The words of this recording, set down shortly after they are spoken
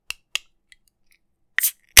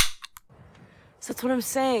So that's what I'm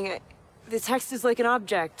saying. The text is like an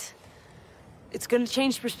object. It's gonna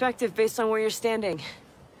change perspective based on where you're standing.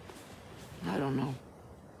 I don't know.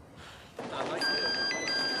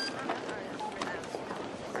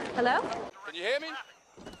 Hello? Can you hear me?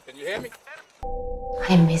 Can you hear me?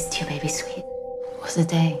 I missed you, baby sweet. It was a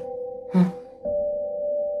day.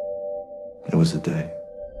 It was a day.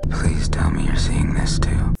 Please tell me you're seeing this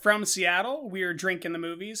too. From Seattle, we're Drinking the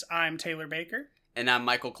Movies. I'm Taylor Baker. And I'm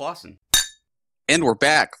Michael Clausen. And we're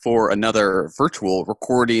back for another virtual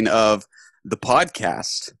recording of the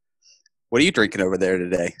podcast. What are you drinking over there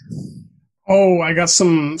today? Oh, I got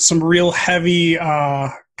some real heavy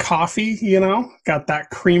coffee, Got that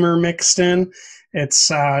creamer mixed in. It's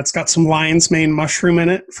got some lion's mane mushroom in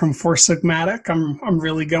it from Four Sigmatic. I'm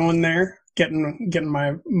really going there, getting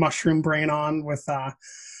my mushroom brain on with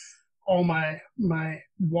all my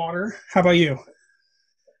water. How about you?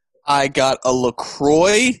 I got a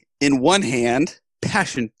LaCroix in one hand,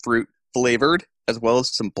 passion fruit flavored, as well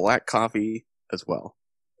as some black coffee as well.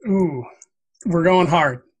 Ooh, we're going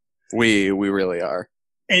hard. We really are.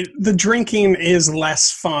 The drinking is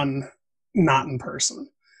less fun not in person.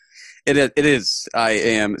 It is. I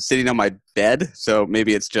am sitting on my bed, so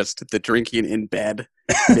maybe it's just the drinking in bed.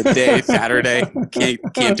 Midday, Saturday.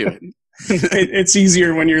 Can't do it. It's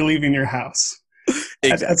easier when you're leaving your house.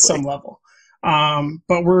 Exactly. At some level.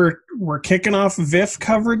 But we're kicking off VIFF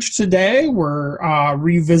coverage today. We're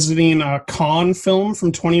revisiting a Cannes film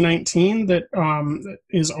from 2019 that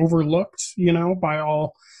is overlooked, by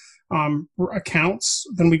all accounts.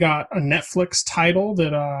 Then we got a Netflix title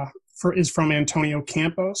that is from Antonio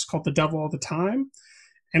Campos called The Devil of the Time,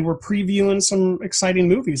 and we're previewing some exciting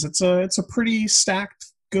movies. It's a pretty stacked,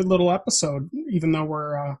 good little episode, even though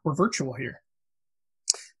we're virtual here.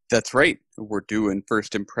 That's right. We're doing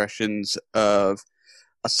first impressions of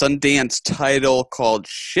a Sundance title called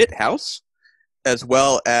Shithouse, as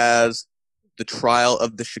well as The Trial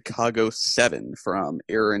of the Chicago 7 from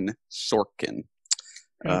Aaron Sorkin.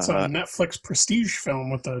 It's a Netflix prestige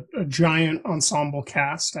film with a giant ensemble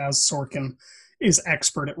cast, as Sorkin is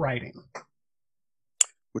expert at writing.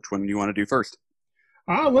 Which one do you want to do first?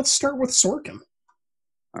 Let's start with Sorkin.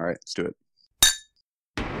 All right, let's do it.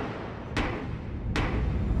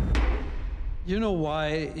 You know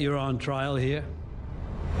why you're on trial here?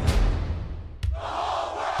 The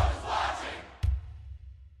whole world is watching.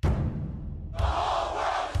 The whole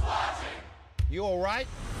world is watching. You all right?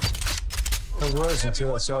 I was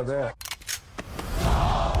until I saw that. The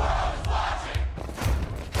whole world is watching.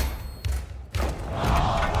 The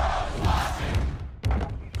whole world is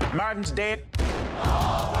watching. Martin's dead. The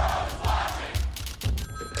whole world is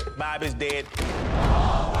watching. Bob is dead. The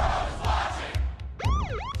whole world is watching.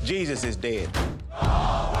 Jesus is dead. The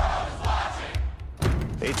whole world is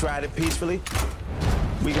watching. They tried it peacefully.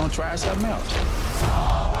 We gonna try something else. The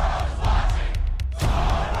whole world is watching.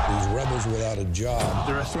 These rebels without a job.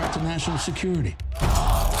 They're a threat to national security.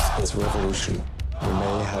 This revolution, we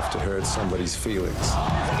may have to hurt somebody's feelings. Get on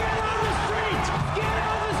the street! Get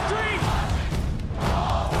on the street!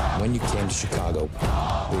 When you came to Chicago,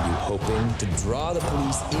 were you hoping to draw the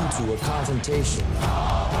police into a confrontation?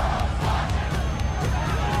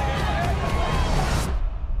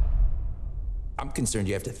 I'm concerned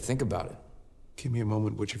you have to think about it. Give me a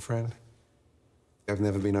moment, would you, friend? I've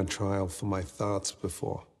never been on trial for my thoughts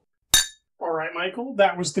before. All right, Michael,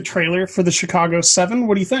 that was the trailer for the Chicago 7.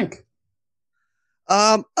 What do you think?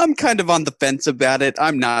 I'm kind of on the fence about it.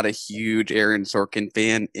 I'm not a huge Aaron Sorkin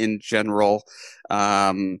fan in general.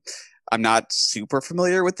 I'm not super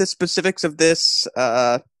familiar with the specifics of this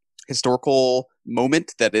historical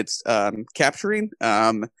moment that it's capturing.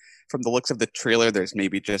 From the looks of the trailer, there's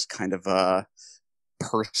maybe just kind of a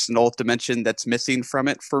personal dimension that's missing from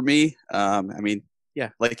it for me.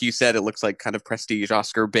 Yeah, like you said, it looks like kind of prestige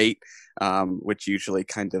Oscar bait, which usually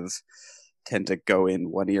kind of tend to go in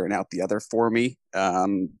one ear and out the other for me,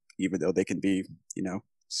 even though they can be,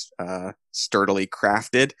 sturdily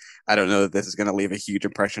crafted. I don't know that this is going to leave a huge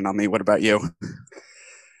impression on me. What about you?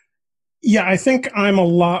 Yeah, I think I'm a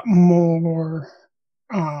lot more,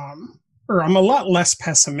 I'm a lot less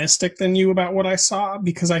pessimistic than you about what I saw,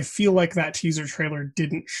 because I feel like that teaser trailer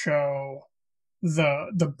didn't show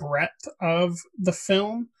the breadth of the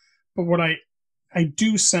film. But what I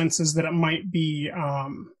do sense is that it might be,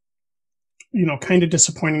 kind of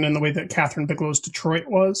disappointing in the way that Catherine Bigelow's Detroit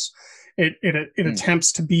was. It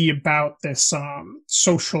attempts to be about this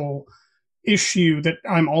social issue that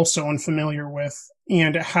I'm also unfamiliar with,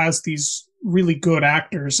 and it has these really good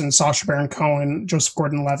actors in Sacha Baron Cohen, Joseph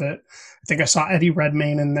Gordon-Levitt. I think I saw Eddie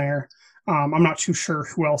Redmayne in there. I'm not too sure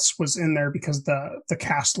who else was in there because the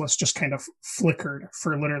cast list just kind of flickered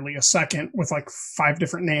for literally a second with like 5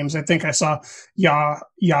 different names. I think I saw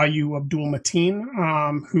Yayu Abdul Mateen,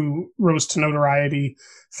 who rose to notoriety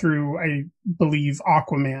through, I believe,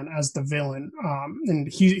 Aquaman as the villain, and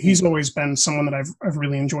he's always been someone that I've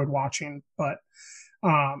really enjoyed watching. But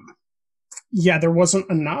yeah, there wasn't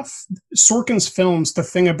enough. Sorkin's films, the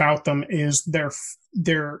thing about them is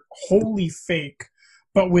they're wholly fake.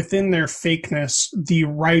 But within their fakeness, the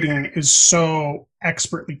writing is so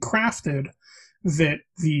expertly crafted that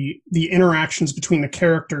the interactions between the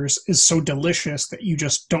characters is so delicious that you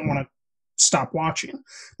just don't want to stop watching.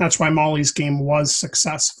 That's why Molly's Game was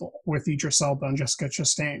successful with Idris Elba and Jessica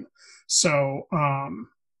Chastain. So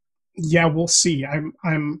yeah, we'll see.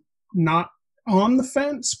 I'm not on the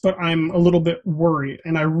fence, but I'm a little bit worried.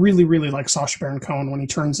 And I really, really like Sacha Baron Cohen when he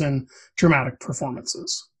turns in dramatic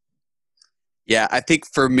performances. Yeah, I think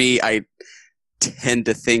for me, I tend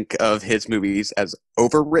to think of his movies as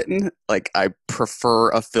overwritten. Like, I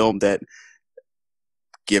prefer a film that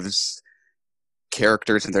gives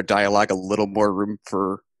characters and their dialogue a little more room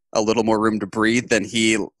to breathe than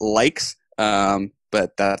he likes.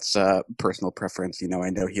 But that's personal preference. I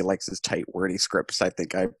know he likes his tight, wordy scripts. I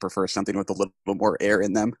think I prefer something with a little more air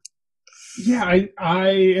in them. Yeah, I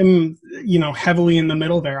am, heavily in the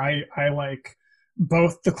middle there. I like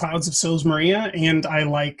both The Clouds of Sils Maria, and I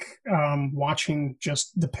like watching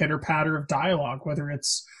just the pitter patter of dialogue, whether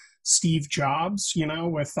it's Steve Jobs,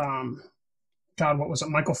 with what was it,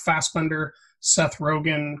 Michael Fassbender, Seth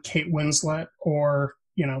Rogen, Kate Winslet, or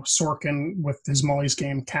Sorkin with his Molly's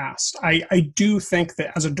Game cast. I do think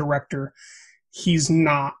that as a director, he's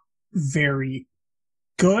not very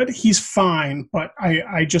good. He's fine, but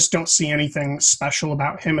I just don't see anything special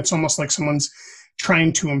about him. It's almost like someone's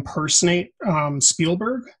trying to impersonate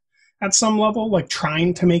Spielberg at some level, like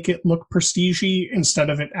trying to make it look prestige-y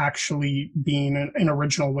instead of it actually being an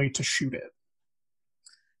original way to shoot it.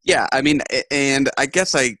 Yeah, I mean, and I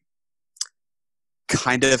guess I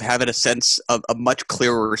kind of have a much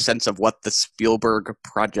clearer sense of what the Spielberg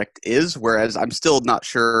project is, whereas I'm still not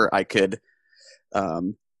sure I could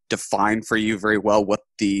define for you very well what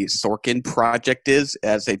the Sorkin project is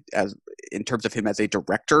as in terms of him as a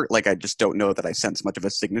director. Like, I just don't know that I sense much of a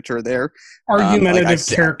signature there. Argumentative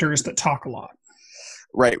characters that talk a lot.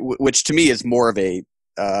 Right, which to me is more of a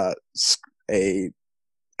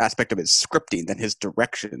aspect of his scripting than his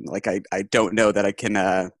direction. Like, I don't know that I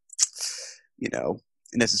can,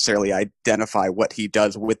 necessarily identify what he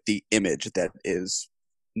does with the image that is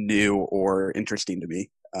new or interesting to me.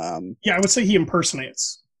 Yeah, I would say he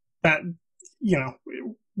impersonates that,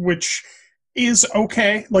 which is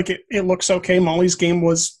okay. Like, it looks okay. Molly's Game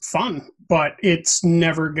was fun, but it's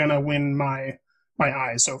never gonna win my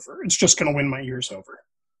eyes over. It's just gonna win my ears over.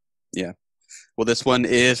 Yeah. Well, this one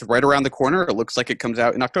is right around the corner. It looks like it comes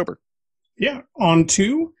out in October. Yeah. On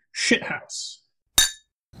to Shithouse.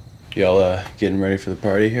 Y'all getting ready for the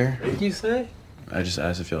party here? What did you say? I just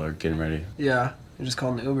asked if y'all are getting ready. Yeah. I just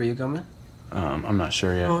called an Uber. You coming? I'm not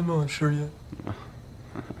sure yet. Oh, I'm not sure yet.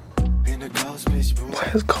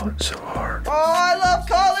 Why is college so hard? Oh, I love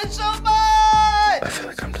college so much! I feel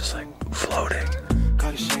like I'm just floating.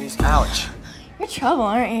 Ouch. You're trouble,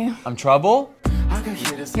 aren't you? I'm trouble?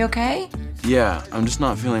 You okay? Yeah, I'm just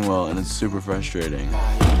not feeling well and it's super frustrating.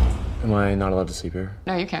 Am I not allowed to sleep here?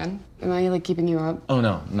 No, you can. Am I keeping you up? Oh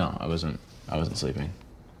no, I wasn't sleeping.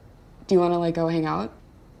 Do you want to go hang out?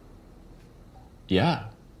 Yeah,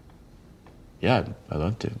 I'd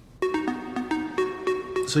love to.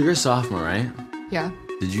 So you're a sophomore, right? Yeah.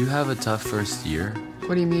 Did you have a tough first year?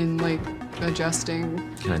 What do you mean,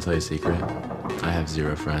 adjusting? Can I tell you a secret? I have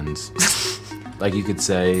 0 friends. Like, you could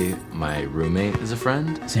say my roommate is a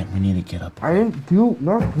friend. Sam, we need to get up. I didn't do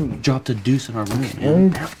nothing. Dropped a deuce in our room,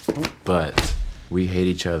 man. But we hate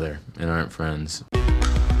each other and aren't friends. I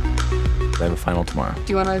have a final tomorrow.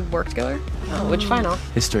 Do you want to work together? Which final?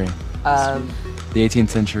 History. The 18th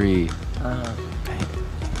century.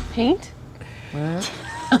 Paint? What?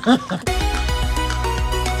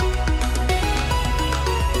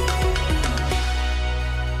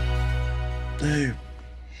 Hey.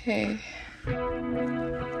 Hey.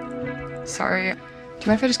 Sorry. Do you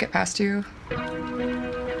mind if I just get past you?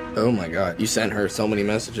 Oh my god, you sent her so many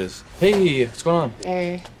messages. Hey, what's going on?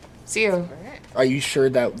 Hey. See you. Are you sure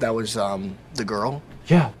that was the girl?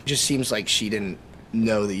 Yeah. It just seems like she didn't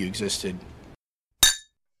know that you existed.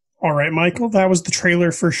 All right, Michael, that was the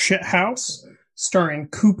trailer for Shithouse, starring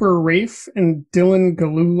Cooper Raiff and Dylan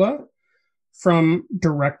Galula, from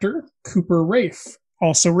director Cooper Raiff,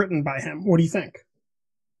 also written by him. What do you think?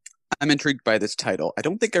 I'm intrigued by this title. I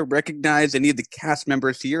don't think I recognize any of the cast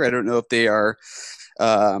members here. I don't know if they are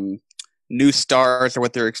new stars or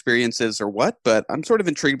what their experience is or what, but I'm sort of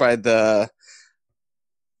intrigued by the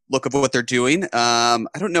look of what they're doing. I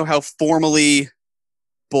don't know how formally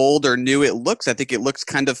bold or new it looks. I think it looks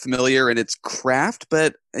kind of familiar in its craft,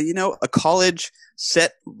 but a college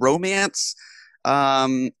set romance.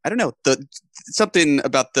 I don't know. Something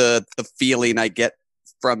about the feeling I get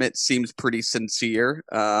from it seems pretty sincere.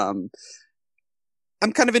 I'm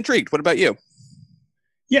kind of intrigued. What about you?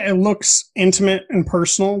 Yeah, it looks intimate and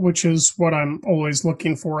personal, which is what I'm always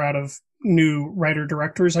looking for out of new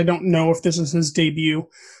writer-directors. I don't know if this is his debut,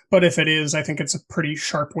 but if it is, I think it's a pretty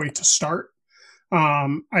sharp way to start.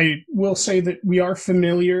 I will say that we are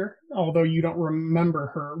familiar, although you don't remember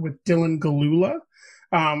her, with Dylan Galula,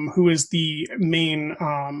 who is the main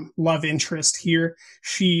love interest here.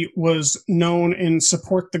 She was known in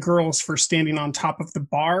Support the Girls for standing on top of the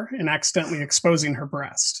bar and accidentally exposing her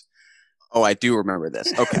breast. Oh, I do remember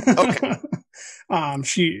this. Okay.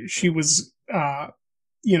 She was,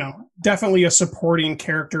 definitely a supporting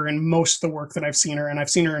character in most of the work that I've seen her, and I've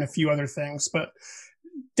seen her in a few other things, but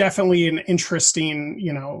definitely an interesting,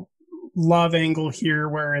 love angle here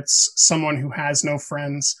where it's someone who has no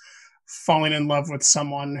friends falling in love with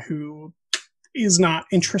someone who is not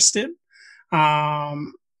interested. But,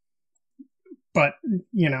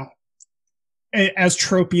 as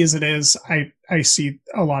tropey as it is, I see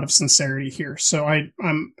a lot of sincerity here. So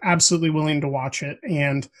I'm absolutely willing to watch it.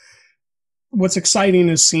 And what's exciting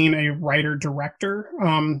is seeing a writer-director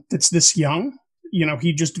that's this young.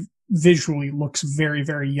 He just visually looks very,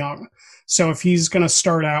 very young. So if he's going to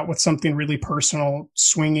start out with something really personal,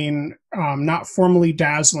 swinging, not formally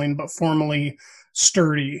dazzling, but formally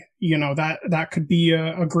sturdy, that could be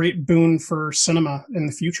a great boon for cinema in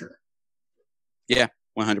the future. Yeah,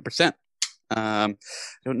 100%. I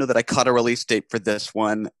don't know that I caught a release date for this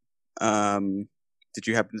one. Did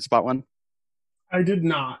you happen to spot one? I did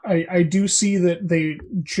not. I do see that they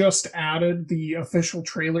just added the official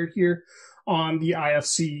trailer here on the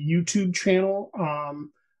IFC YouTube channel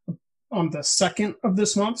on the 2nd of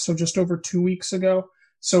this month, so just over 2 weeks ago.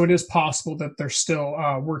 So it is possible that they're still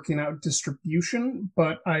working out distribution,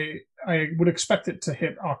 but I would expect it to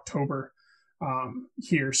hit October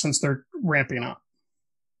here since they're ramping up.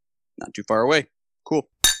 Not too far away. Cool.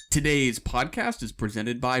 Today's podcast is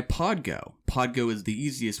presented by Podgo. Podgo is the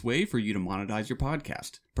easiest way for you to monetize your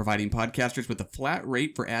podcast, providing podcasters with a flat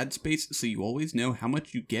rate for ad space so you always know how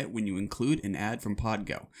much you get when you include an ad from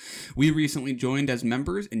Podgo. We recently joined as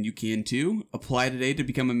members, and you can too. Apply today to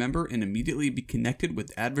become a member and immediately be connected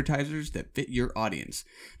with advertisers that fit your audience.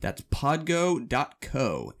 That's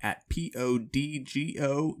podgo.co at podgo.co.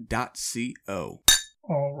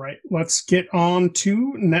 All right, let's get on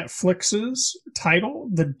to Netflix's title,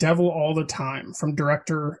 The Devil All the Time, from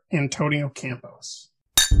director Antonio Campos.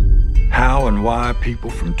 How and why people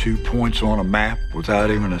from 2 points on a map without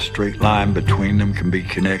even a straight line between them can be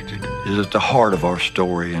connected is at the heart of our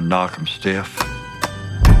story in Knock 'em Stiff.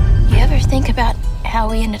 You ever think about how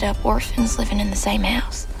we ended up orphans living in the same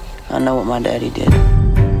house? I know what my daddy did.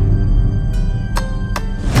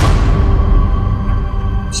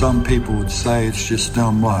 Some people would say it's just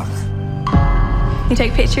dumb luck. You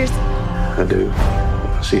take pictures? I do.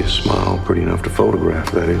 I see a smile pretty enough to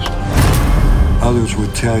photograph, that is. Others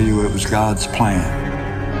would tell you it was God's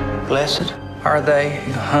plan. Blessed are they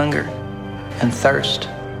who hunger and thirst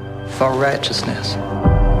for righteousness.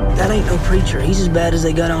 That ain't no preacher. He's as bad as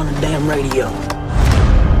they got on the damn radio.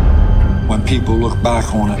 When people look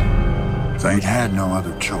back on it, they had no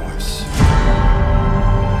other choice.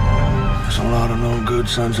 There's a lot of no good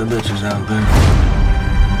sons of bitches out there.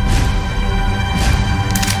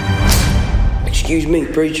 Excuse me,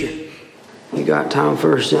 preacher. You got time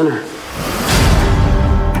for a sinner?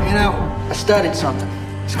 I studied something.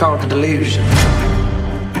 It's called the delusion.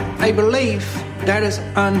 A belief that is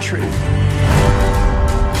untrue.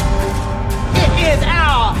 It is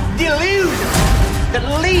our delusion that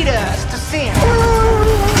lead us to sin.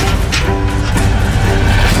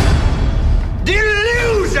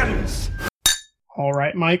 Delusions! All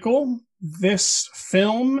right, Michael, this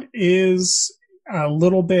film is a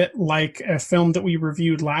little bit like a film that we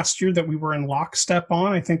reviewed last year that we were in lockstep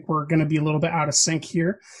on. I think we're going to be a little bit out of sync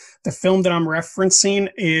here. The film that I'm referencing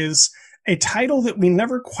is a title that we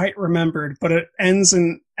never quite remembered, but it ends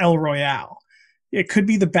in El Royale. It could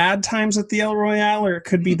be The Bad Times at the El Royale, or it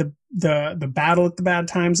could be the Battle at the Bad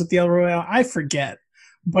Times at the El Royale. I forget,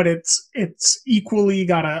 but it's equally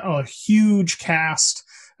got a huge cast,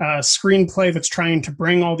 screenplay that's trying to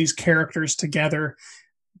bring all these characters together,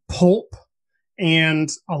 pulp,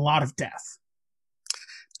 and a lot of death.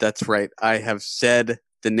 That's right. I have said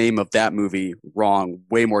the name of that movie wrong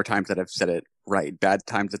way more times than I've said it right. Bad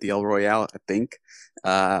Times at the El Royale, I think.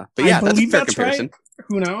 But yeah, I believe that's a fair comparison. right.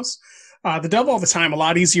 Who knows? The Devil All the Time, a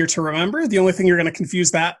lot easier to remember. The only thing you're going to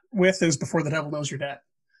confuse that with is Before the Devil Knows You're Dead.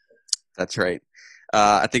 That's right.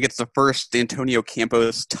 I think it's the first Antonio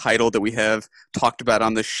Campos title that we have talked about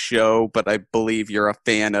on the show, but I believe you're a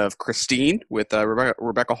fan of Christine with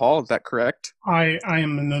Rebecca Hall. Is that correct? I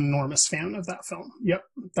am an enormous fan of that film. Yep.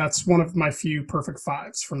 That's one of my few perfect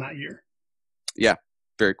fives from that year. Yeah,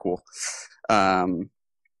 very cool.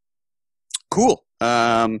 Cool.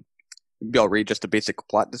 Maybe I'll read just a basic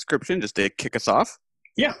plot description just to kick us off.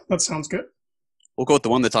 Yeah, that sounds good. We'll go with the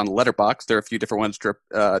one that's on Letterboxd. There are a few different ones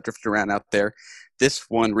drifted around out there. This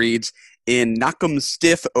one reads, in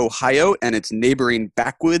Knockemstiff, Ohio, and its neighboring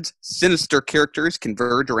backwoods, sinister characters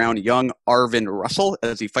converge around young Arvin Russell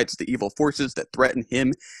as he fights the evil forces that threaten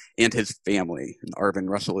him and his family. And Arvin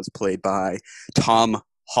Russell is played by Tom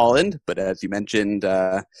Holland, but as you mentioned,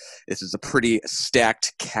 this is a pretty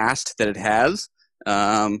stacked cast that it has.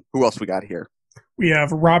 Who else we got here? We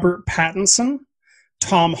have Robert Pattinson,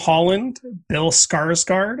 Tom Holland, Bill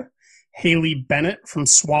Skarsgård, Haley Bennett from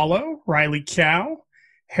Swallow, Riley Keough,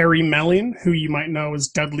 Harry Melling, who you might know as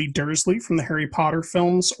Dudley Dursley from the Harry Potter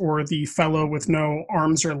films, or the fellow with no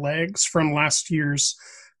arms or legs from last year's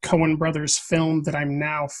Coen Brothers film that I'm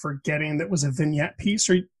now forgetting that was a vignette piece.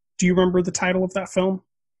 Or do you remember the title of that film?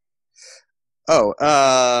 Oh,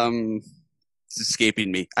 it's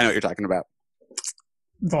escaping me. I know what you're talking about.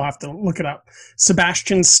 They'll have to look it up.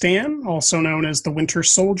 Sebastian Stan, also known as the Winter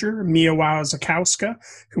Soldier, Mia Wasikowska,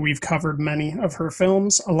 who we've covered many of her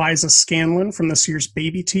films, Eliza Scanlon from this year's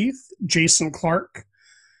Baby Teeth, Jason Clarke,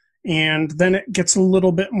 and then it gets a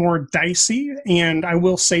little bit more dicey, and I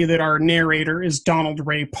will say that our narrator is Donald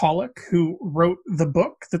Ray Pollock, who wrote the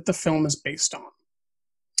book that the film is based on.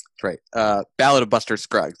 That's right. Ballad of Buster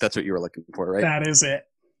Scruggs. That's what you were looking for, right? That is it.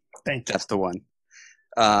 Thank you. That's the one.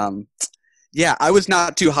 Yeah, I was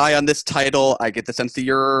not too high on this title. I get the sense that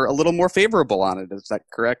you're a little more favorable on it. Is that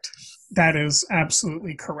correct? That is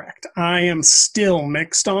absolutely correct. I am still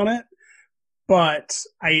mixed on it, but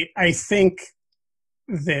I think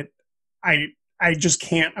that I just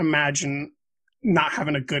can't imagine not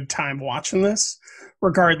having a good time watching this,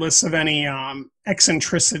 regardless of any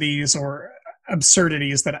eccentricities or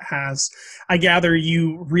absurdities that it has. I gather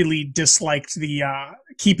you really disliked the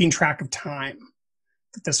keeping track of time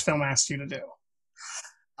that this film asked you to do.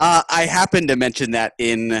 I happened to mention that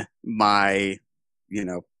in my,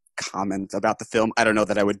 comments about the film. I don't know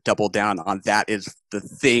that I would double down on that is the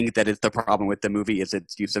thing that is the problem with the movie is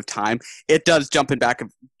its use of time. It does jump back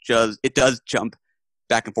and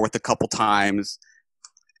forth a couple times,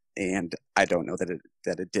 and I don't know that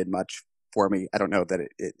it did much for me. I don't know that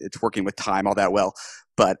it's working with time all that well,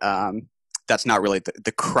 but that's not really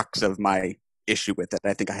the crux of my issue with it.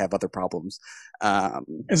 I think I have other problems.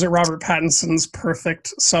 Is it Robert Pattinson's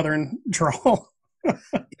perfect Southern drawl?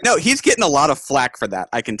 No, he's getting a lot of flack for that.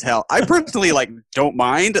 I can tell. I personally don't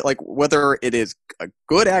mind whether it is a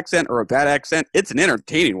good accent or a bad accent. It's an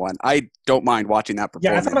entertaining one. I don't mind watching that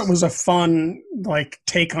performance. Yeah, I thought it was a fun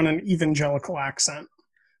take on an evangelical accent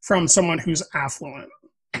from someone who's affluent.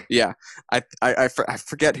 Yeah, I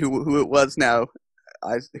forget who it was now.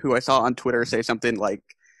 Who I saw on Twitter say something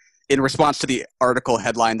in response to the article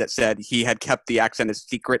headline that said he had kept the accent a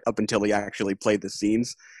secret up until he actually played the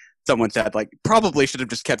scenes. Someone said probably should have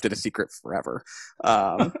just kept it a secret forever.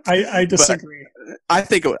 I disagree. I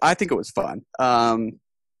think it was fun.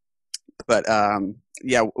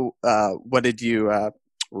 Yeah. What did you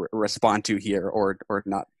respond to here, or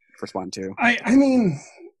not respond to? I mean,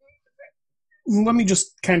 let me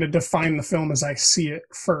just kind of define the film as I see it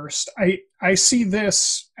first. I see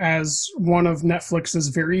this as one of Netflix's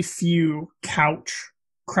very few couch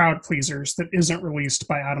crowd pleasers that isn't released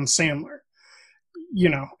by Adam Sandler.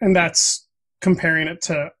 And that's comparing it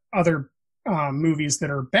to other movies that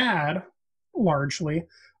are bad, largely.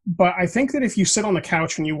 But I think that if you sit on the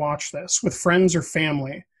couch and you watch this with friends or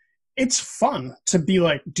family, it's fun to be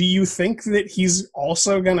do you think that he's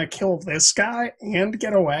also going to kill this guy and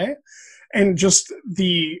get away? And just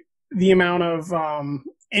the amount of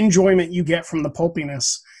enjoyment you get from the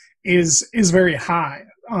pulpiness is very high.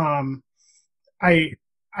 I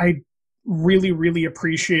really, really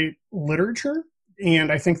appreciate literature.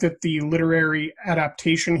 And I think that the literary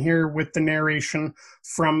adaptation here with the narration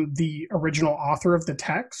from the original author of the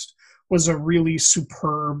text was a really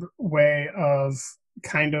superb way of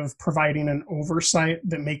kind of providing an oversight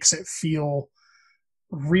that makes it feel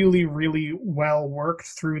really, really well worked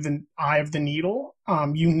through the eye of the needle.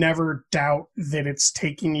 You never doubt that it's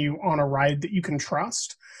taking you on a ride that you can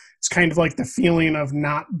trust. It's kind of like the feeling of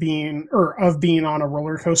not being, or of being on a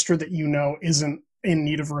roller coaster that you know isn't in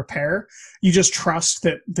need of repair. You just trust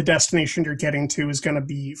that the destination you're getting to is going to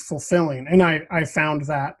be fulfilling. And I found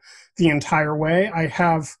that the entire way. I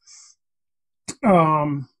have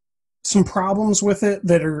some problems with it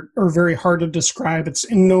that are very hard to describe. It's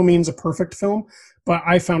in no means a perfect film, but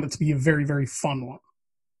I found it to be a very, very fun one.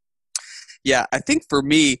 Yeah, I think for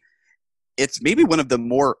me, it's maybe one of the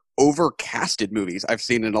more overcasted movies I've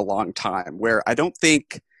seen in a long time, where I don't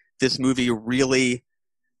think this movie really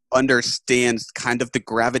understands kind of the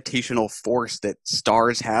gravitational force that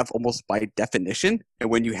stars have almost by definition. And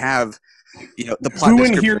when you have, the plot Who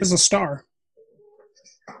in here is a star?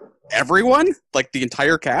 Everyone, like the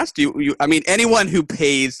entire cast. I mean, anyone who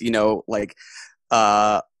pays, even like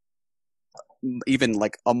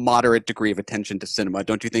a moderate degree of attention to cinema,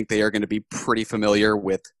 don't you think they are going to be pretty familiar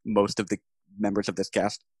with most of the members of this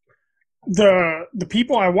cast? The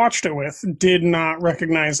people I watched it with did not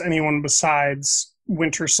recognize anyone besides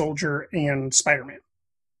Winter Soldier and Spider-Man.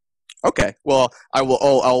 Okay, well,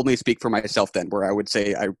 I'll only speak for myself then, where I would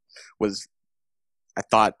say I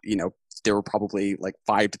thought, there were probably like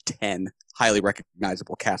 5 to 10 highly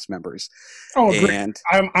recognizable cast members. Oh, and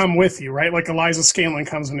I'm with you, right? Like Eliza Scanlen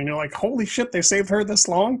comes in and you're like, holy shit, they saved her this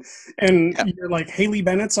long? And you're like, Haley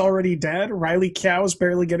Bennett's already dead. Riley Keough's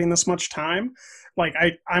barely getting this much time. Like,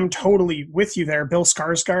 I'm totally with you there. Bill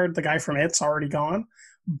Skarsgård, the guy from It's, already gone.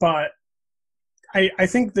 But I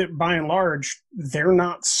think that by and large, they're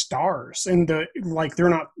not stars. And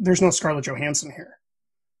there's no Scarlett Johansson here.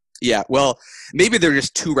 Yeah, well, maybe they're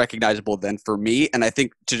just too recognizable then for me. And I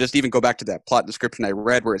think to just even go back to that plot description I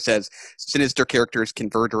read where it says sinister characters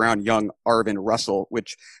converge around young Arvin Russell,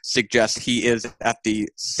 which suggests he is at the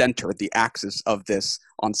center, the axis of this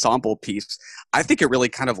ensemble piece. I think it really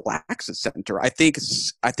kind of lacks a center. I think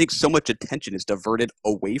so much attention is diverted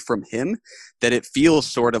away from him that it feels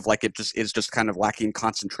sort of like it just is just kind of lacking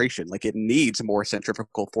concentration. Like it needs more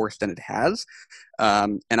centrifugal force than it has.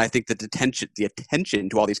 And I think the attention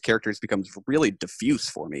to all these characters becomes really diffuse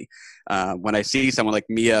for me. When I see someone like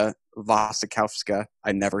Mia Wasikowska,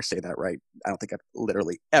 I never say that right. I don't think I've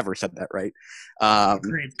literally ever said that right.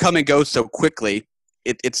 Come and go so quickly.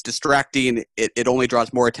 It's distracting. It only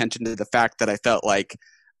draws more attention to the fact that I felt like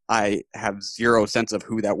I have zero sense of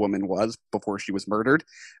who that woman was before she was murdered.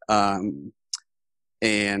 And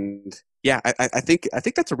yeah, I think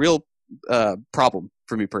that's a real problem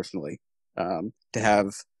for me personally, to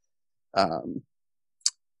have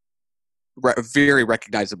very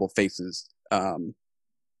recognizable faces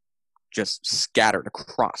just scattered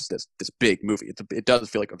across this big movie. It does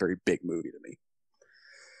feel like a very big movie to me.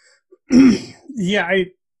 Yeah,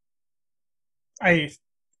 I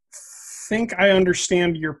think I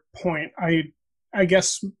understand your point. I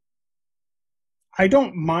guess I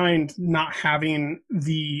don't mind not having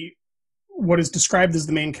what is described as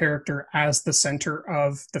the main character as the center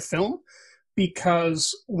of the film,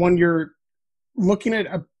 because when you're looking at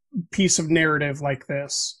a piece of narrative like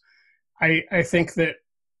this, I think that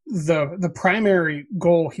the primary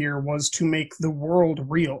goal here was to make the world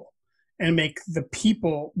real and make the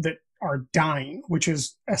people that are dying, which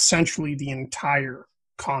is essentially the entire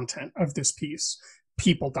content of this piece,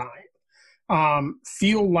 people dying,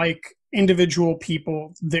 feel like individual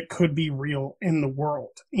people that could be real in the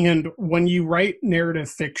world. And when you write narrative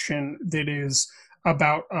fiction that is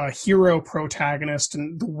about a hero protagonist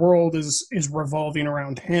and the world is revolving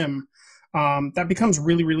around him, that becomes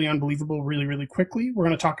really, really unbelievable really, really quickly. We're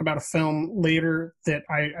going to talk about a film later that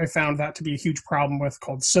I found that to be a huge problem with,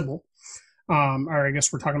 called Sybil. Or I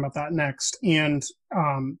guess we're talking about that next. And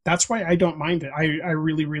that's why I don't mind it. I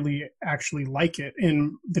really, really actually like it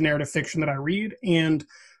in the narrative fiction that I read, and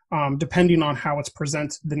depending on how it's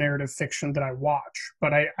presented, the narrative fiction that I watch.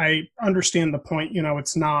 But I understand the point.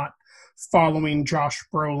 It's not following Josh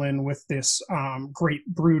Brolin with this great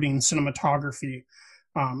brooding cinematography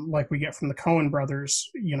like we get from the Coen brothers,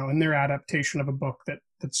 in their adaptation of a book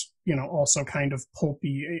that's also kind of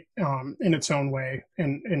pulpy in its own way,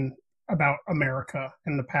 and about America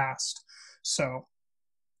in the past. So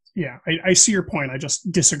yeah, I see your point. I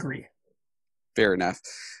just disagree. Fair enough.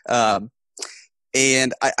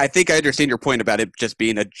 And I think I understand your point about it just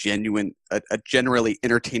being a generally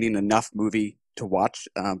entertaining enough movie to watch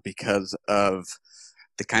because of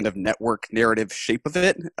the kind of network narrative shape of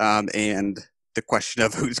it, and the question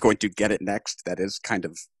of who's going to get it next. That is kind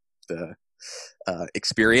of the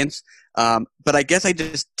experience. But I guess I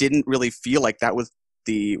just didn't really feel like that was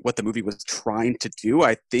what the movie was trying to do.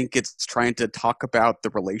 I think it's trying to talk about the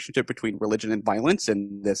relationship between religion and violence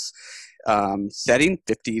in this setting,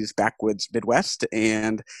 50s backwoods Midwest,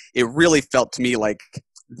 and it really felt to me like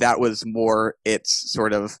that was more its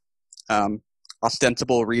sort of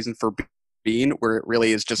ostensible reason for being, where it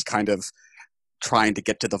really is just kind of trying to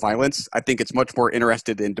get to the violence. I think it's much more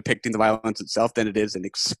interested in depicting the violence itself than it is in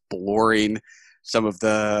exploring some of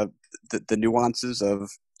the nuances of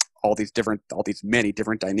all these many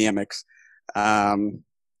different dynamics. I'm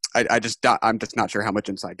just not sure how much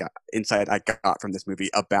insight I got from this movie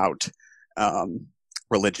about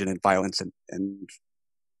religion and violence and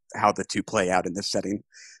how the two play out in this setting.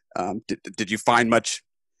 Did you find much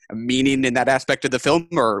meaning in that aspect of the film,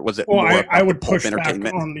 or was it more I would push back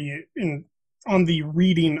entertainment? on the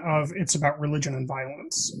reading of it's about religion and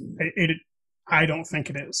violence. I don't think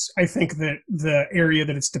it is. I think that the area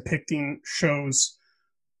that it's depicting shows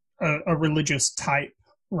a religious type,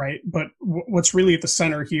 right? But what's really at the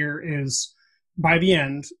center here is, by the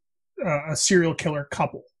end, a serial killer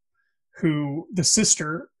couple who the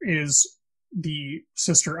sister is the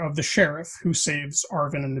sister of the sheriff who saves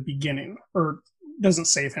Arvin in the beginning, or doesn't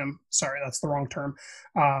save him. Sorry, that's the wrong term.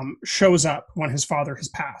 Shows up when his father has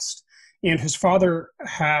passed. And his father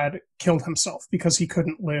had killed himself because he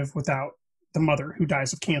couldn't live without the mother who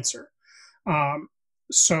dies of cancer.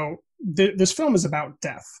 So this film is about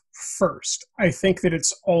death first. I think that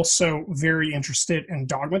it's also very interested in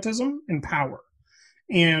dogmatism and power.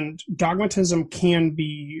 And dogmatism can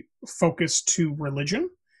be focused to religion,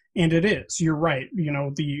 and it is. You're right. You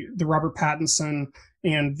know, the Robert Pattinson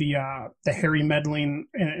and the Harry Medling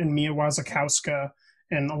and Mia Wasikowska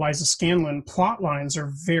and Eliza Scanlon plot lines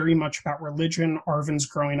are very much about religion. Arvin's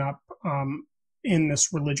growing up in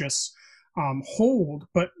this religious hold,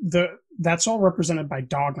 but that's all represented by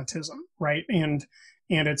dogmatism, right? And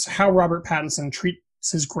it's how Robert Pattinson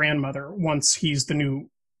treats his grandmother once he's the new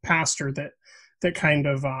pastor that kind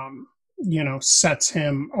of sets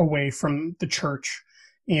him away from the church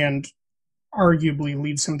and arguably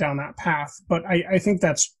leads him down that path. But I think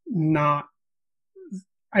that's not.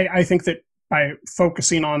 I think that by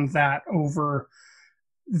focusing on that over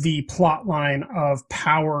the plot line of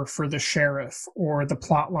power for the sheriff, or the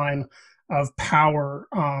plot line of power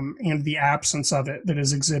and the absence of it that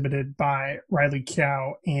is exhibited by Riley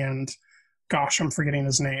Keough and, gosh, I'm forgetting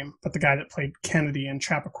his name, but the guy that played Kennedy in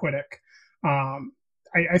Chappaquiddick.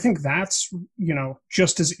 I think that's,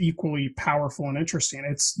 just as equally powerful and interesting.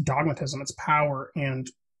 It's dogmatism, it's power, and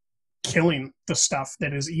killing the stuff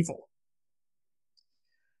that is evil.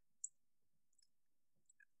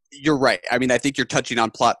 You're right. I mean, I think you're touching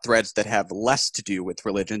on plot threads that have less to do with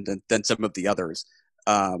religion than some of the others.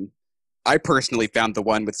 I personally found the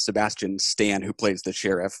one with Sebastian Stan, who plays the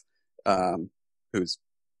sheriff, who's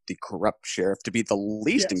the corrupt sheriff, to be the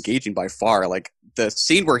least engaging by far. Like the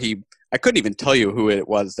scene where I couldn't even tell you who it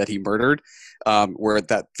was that he murdered, where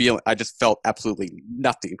I just felt absolutely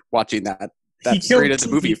nothing watching that. That's straight at the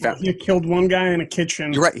movie. He killed one guy in a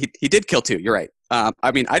kitchen. You're right. He did kill two. You're right.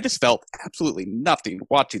 I mean, I just felt absolutely nothing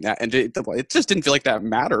watching that, and it just didn't feel like that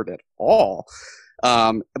mattered at all.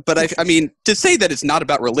 But I mean, to say that it's not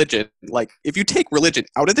about religion, like if you take religion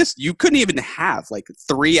out of this, you couldn't even have like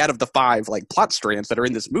 3 out of the 5 like plot strands that are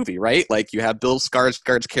in this movie, right? Like you have Bill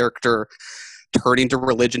Skarsgård's character turning to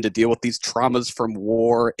religion to deal with these traumas from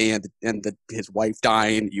war and his wife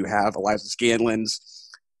dying. You have Eliza Scanlon's,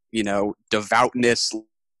 devoutness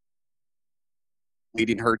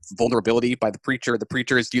leading her vulnerability by the preacher. The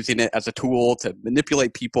preacher is using it as a tool to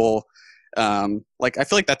manipulate people. Like I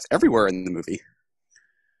feel like that's everywhere in the movie.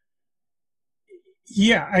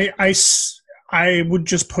 Yeah, I would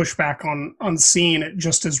just push back on seeing it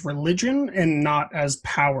just as religion and not as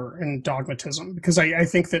power and dogmatism, because I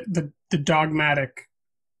think that the dogmatic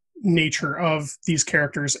nature of these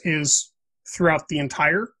characters is throughout the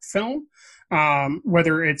entire film,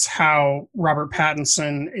 whether it's how Robert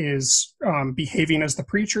Pattinson is behaving as the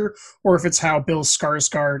preacher, or if it's how Bill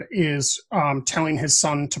Skarsgård is telling his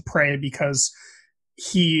son to pray because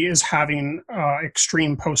he is having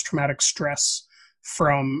extreme post-traumatic stress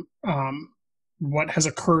from what has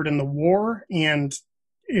occurred in the war and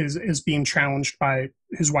is being challenged by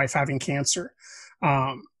his wife having cancer.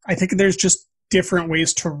 I think there's just different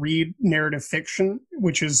ways to read narrative fiction,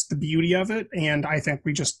 which is the beauty of it, and I think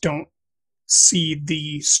we just don't see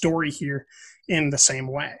the story here in the same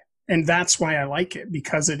way. And that's why I like it,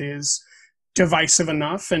 because it is divisive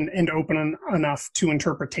enough and open enough to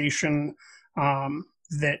interpretation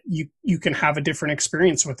that you can have a different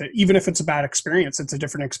experience with it. Even if it's a bad experience, it's a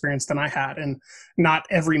different experience than I had, and not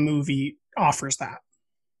every movie offers that.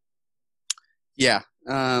 Yeah.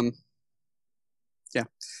 Yeah,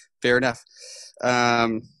 fair enough.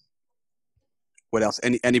 What else?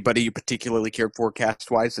 Anybody you particularly cared for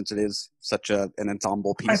cast-wise, since it is such an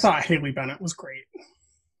ensemble piece? I thought Haley Bennett was great.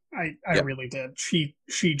 I really did. She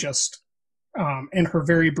just, in her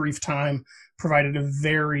very brief time, provided a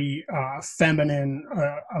very feminine,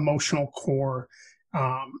 emotional core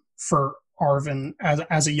for Arvin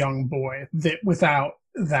as a young boy. That without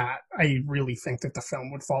that, I really think that the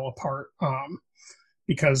film would fall apart.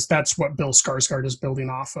 Because that's what Bill Skarsgård is building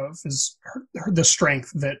off of, is the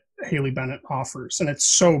strength that Haley Bennett offers. And it's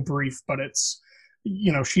so brief, but it's,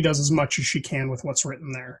 she does as much as she can with what's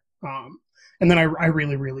written there. And then I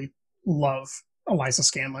really, really love Eliza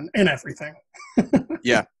Scanlen and everything.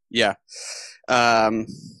 Yeah. I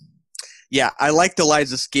liked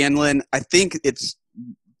Eliza Scanlen. I think it's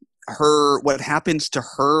what happens to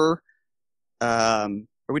her.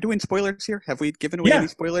 Are we doing spoilers here? Have we given away any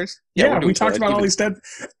spoilers? Yeah, we talked about all these dead.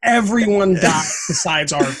 Everyone died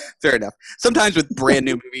besides Arvin. Fair enough. Sometimes with brand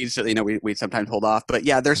new movies, we sometimes hold off. But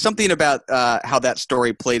yeah, there's something about how that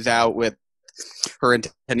story plays out with her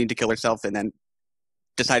intending to kill herself and then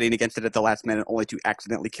deciding against it at the last minute only to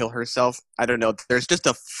accidentally kill herself. I don't know. There's just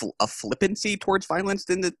a flippancy towards violence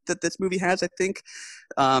that this movie has, I think,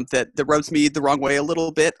 that rubs me the wrong way a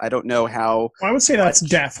little bit. I don't know how... Well, I would say that's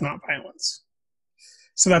death, not violence.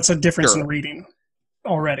 So that's a difference in reading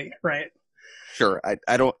already, right? Sure.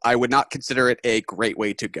 I would not consider it a great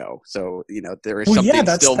way to go. So, there is something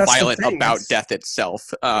still violent about death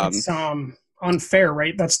itself. It's unfair,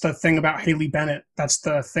 right? That's the thing about Haley Bennett. That's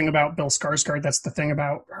the thing about Bill Skarsgård. That's the thing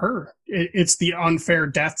about her. It's the unfair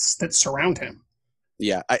deaths that surround him.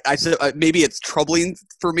 Yeah. I said maybe it's troubling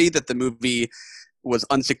for me that the movie was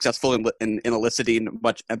unsuccessful in eliciting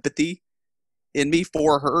much empathy in me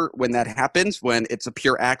for her when that happens, when it's a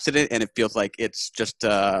pure accident and it feels like it's just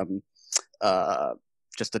a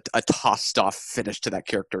tossed off finish to that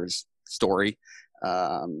character's story.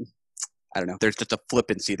 I don't know. There's just a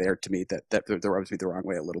flippancy there to me that rubs me the wrong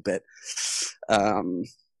way a little bit.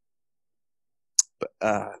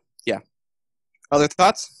 Yeah. Other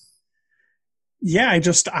thoughts? Yeah,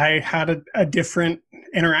 I had a different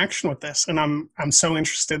interaction with this, and I'm so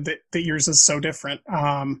interested that yours is so different.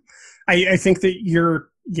 I think that you're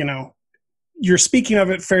speaking of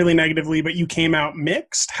it fairly negatively, but you came out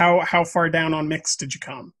mixed. How far down on mixed did you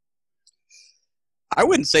come? I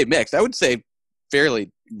wouldn't say mixed. I would say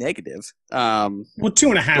fairly negative. Well,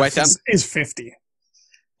 2.5 is 50.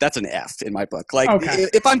 That's an F in my book. Like, okay.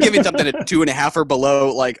 If I'm giving something a 2.5 or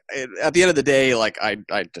below, like at the end of the day, like I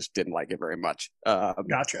just didn't like it very much.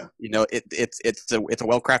 Gotcha. It's a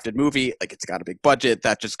well-crafted movie. Like, it's got a big budget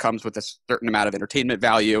that just comes with a certain amount of entertainment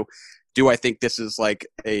value. Do I think this is like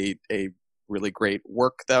a really great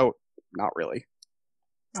work though? Not really.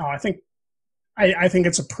 Oh, I think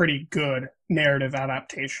it's a pretty good narrative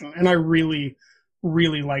adaptation, and I really,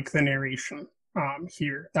 really like the narration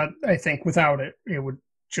here. That I think without it, it would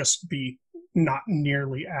just be not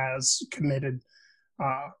nearly as committed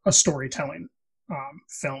a storytelling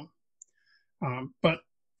film. But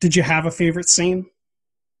did you have a favorite scene?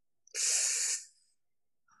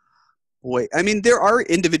 Boy, I mean, there are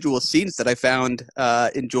individual scenes that I found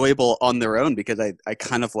enjoyable on their own because I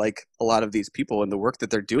kind of like a lot of these people and the work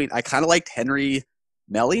that they're doing. I kind of liked Henry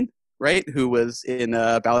Melling, right, who was in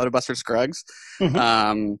Ballad of Buster Scruggs.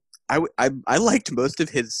 Mm-hmm. I liked most of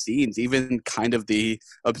his scenes, even kind of the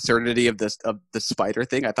absurdity of the spider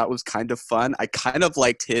thing. I thought was kind of fun. I kind of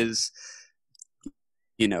liked his,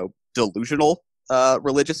 delusional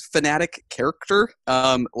religious fanatic character.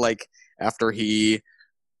 Like after he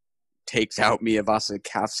takes out Mia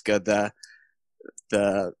Wasikowska,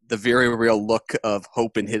 the very real look of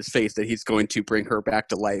hope in his face that he's going to bring her back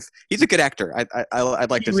to life. He's a good actor. I'd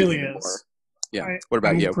like to see him more. Yeah. What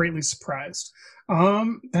about you? I'm greatly surprised.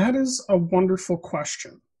 That is a wonderful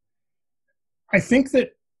question. I think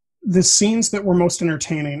that the scenes that were most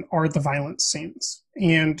entertaining are the violent scenes.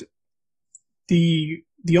 And the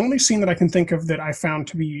only scene that I can think of that I found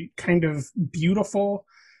to be kind of beautiful,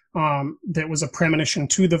 that was a premonition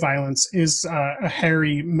to the violence, is a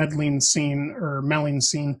Harry Melling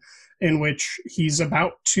scene in which he's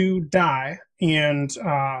about to die, and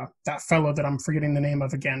that fellow that I'm forgetting the name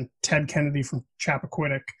of again, Ted Kennedy from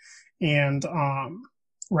Chappaquiddick, and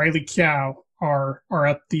Riley Keough are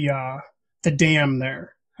at the dam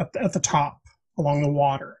there at the top along the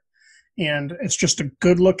water, and it's just a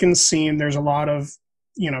good looking scene. There's a lot of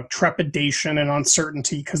trepidation and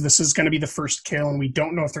uncertainty because this is going to be the first kill, and we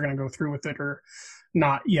don't know if they're going to go through with it or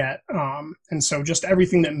not yet. And so just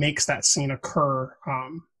everything that makes that scene occur.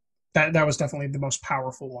 That was definitely the most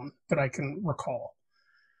powerful one that I can recall.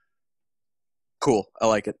 Cool. I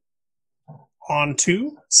like it. On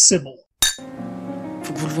to Sybil.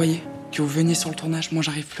 Faut que vous le voyez. Que vous veniez sur le tournage. Moi,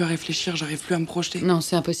 j'arrive plus à réfléchir, j'arrive plus à me projeter. Non,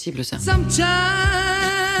 c'est impossible, ça. Sometimes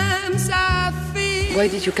I feel Why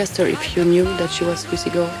did you cast her if you knew that she was Lucy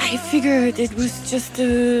Gore? I figured it was just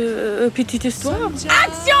a petite histoire.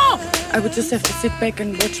 Action! I would just have to sit back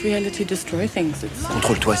and watch reality destroy things.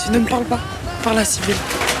 Contrôle-toi, s'il te Ne me plaît. parle pas. Parle à Sibyl.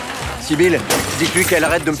 Sibyl, dites-lui qu'elle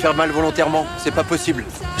arrête de me faire mal volontairement. C'est pas possible.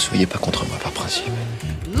 Ne soyez pas contre moi par principe.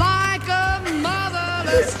 Like a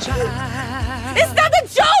motherless child. It's not a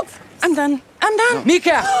joke! I'm done. I'm done.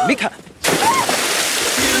 Mika! Mika!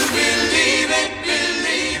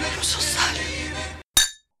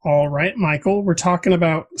 All right, Michael, we're talking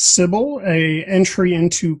about Sybil, a entry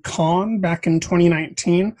into Con back in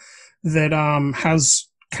 2019 that has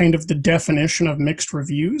kind of the definition of mixed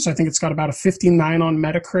reviews. I think it's got about a 59 on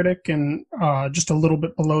Metacritic and just a little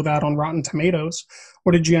bit below that on Rotten Tomatoes.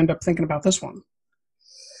 What did you end up thinking about this one?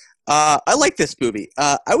 I like this movie.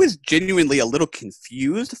 I was genuinely a little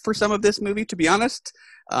confused for some of this movie, to be honest.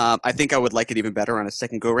 I think I would like it even better on a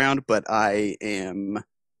second go-round, but I am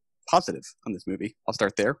positive on this movie. I'll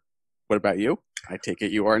start there. What about you? I take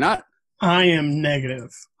it you are not. I am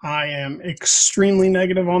negative. I am extremely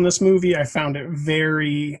negative on this movie. I found it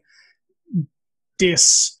very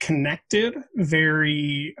disconnected,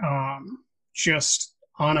 very just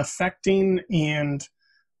unaffecting and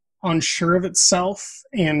unsure of itself.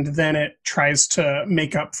 And then it tries to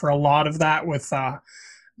make up for a lot of that with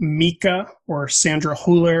Mika, or Sandra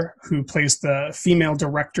Hüller, who plays the female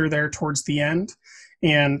director there towards the end,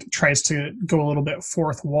 and tries to go a little bit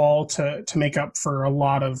fourth wall to make up for a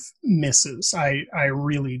lot of misses. I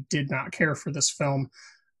really did not care for this film,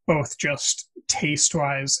 both just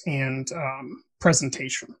taste-wise and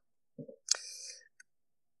presentation. Do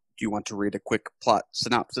you want to read a quick plot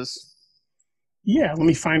synopsis? Yeah, let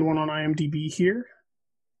me find one on IMDb here.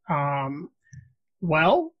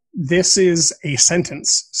 Well, this is a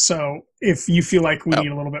sentence, so if you feel like we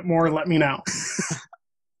need a little bit more, let me know.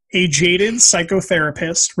 A jaded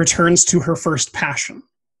psychotherapist returns to her first passion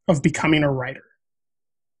of becoming a writer.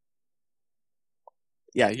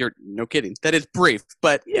 Yeah, you're no kidding. That is brief,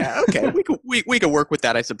 but yeah, okay, we can work with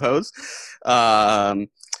that, I suppose. That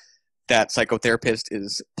psychotherapist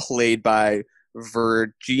is played by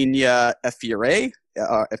Virginia Efira.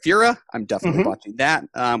 I'm definitely watching that.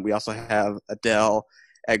 We also have Adele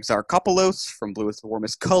Exarchopoulos from Blue is the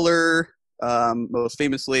Warmest Color. Most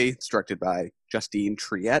famously, it's directed by Justine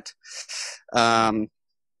Triet.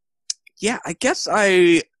 Yeah, I guess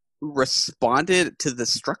I responded to the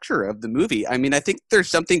structure of the movie. I mean, I think there's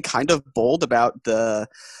something kind of bold about the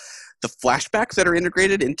flashbacks that are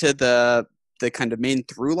integrated into the kind of main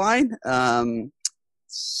through line.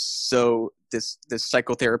 So this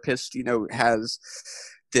psychotherapist, has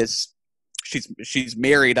this. She's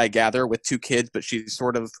married, I gather, with 2 kids, but she's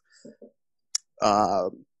sort of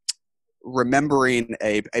remembering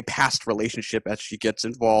a past relationship as she gets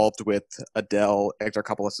involved with Adele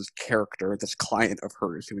Exarchopoulos' character, this client of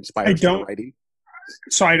hers who inspires her writing.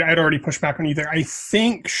 So I'd already pushed back on you there. I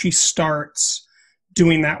think she starts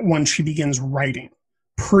doing that when she begins writing,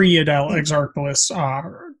 pre-Adele Exarchopoulos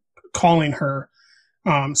calling her.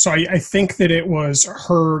 So I think that it was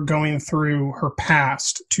her going through her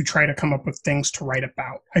past to try to come up with things to write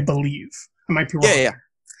about, I believe. I might be wrong. Yeah.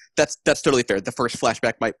 That's totally fair. The first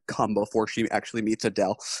flashback might come before she actually meets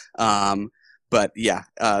Adele. But yeah,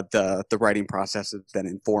 the writing process is then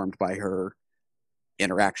informed by her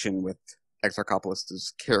interaction with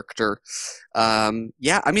Exarchopoulos' character.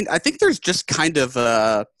 Yeah, I mean, I think there's just kind of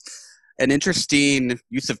an interesting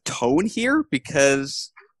use of tone here,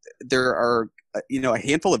 because there are a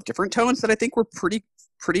handful of different tones that I think were pretty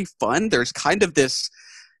fun. There's kind of this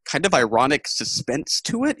kind of ironic suspense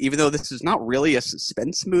to it, even though this is not really a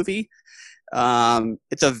suspense movie.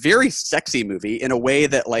 It's a very sexy movie in a way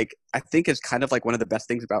that, like, I think is kind of like one of the best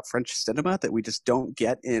things about French cinema that we just don't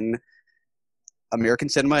get in American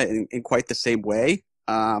cinema in quite the same way.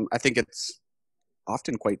 I think it's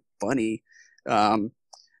often quite funny,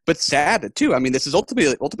 but sad too. I mean, this is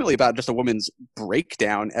ultimately about just a woman's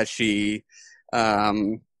breakdown as she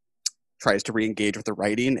tries to re-engage with the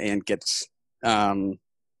writing and gets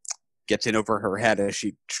in over her head as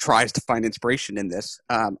she tries to find inspiration in this.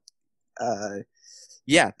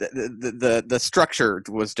 Yeah, the structure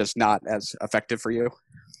was just not as effective for you.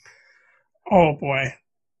 Oh boy,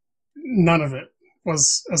 none of it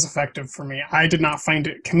was as effective for me. I did not find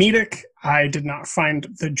it comedic. I did not find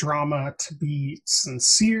the drama to be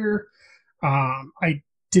sincere. I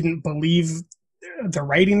didn't believe the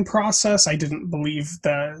writing process. I didn't believe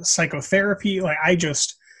the psychotherapy. Like,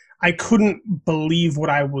 I couldn't believe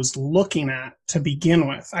what I was looking at to begin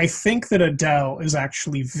with. I think that Adele is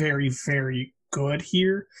actually very, very good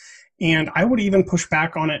here. And I would even push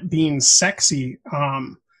back on it being sexy.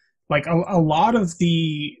 Like a lot of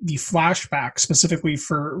the flashback specifically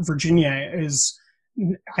for Virginia is,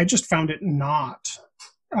 I just found it not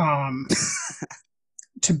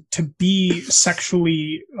to be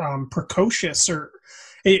sexually precocious, or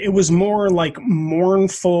it was more like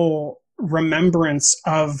mournful remembrance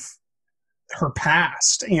of her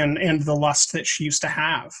past and the lust that she used to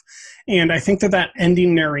have. And I think that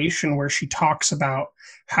ending narration where she talks about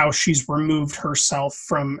how she's removed herself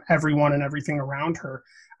from everyone and everything around her,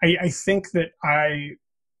 I think that I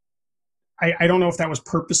don't know if that was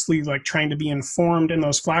purposely like trying to be informed in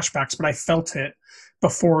those flashbacks, but I felt it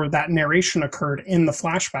before that narration occurred in the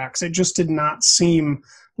flashbacks. It just did not seem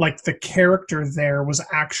like the character there was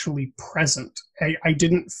actually present. I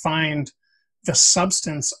didn't find the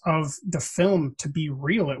substance of the film to be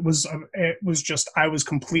real. It was just, I was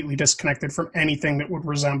completely disconnected from anything that would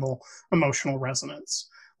resemble emotional resonance.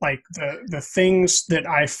 Like the things that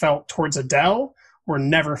I felt towards Adele were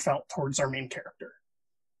never felt towards our main character.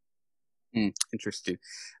 Interesting.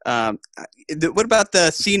 What about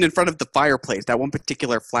the scene in front of the fireplace? That one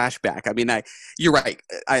particular flashback. I mean, you're right.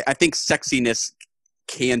 I think sexiness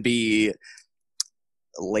can be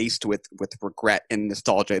laced with regret and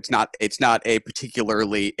nostalgia. It's not a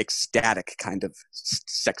particularly ecstatic kind of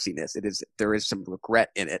sexiness. There is some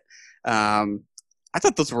regret in it. I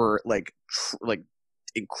thought those were like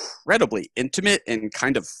incredibly intimate and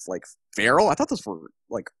kind of like feral. I thought those were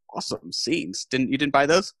like awesome scenes. You didn't buy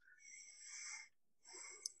those?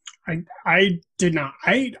 I did not.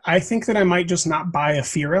 I think that I might just not buy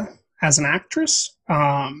Aphira as an actress.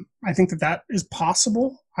 I think that is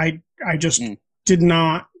possible. I just did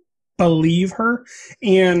not believe her.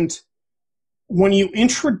 And when you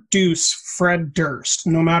introduce Fred Durst,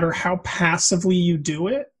 no matter how passively you do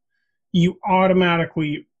it, you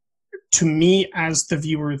automatically, to me as the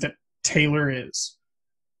viewer that Taylor is,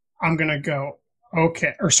 I'm going to go,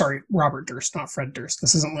 okay, or sorry, Robert Durst, not Fred Durst.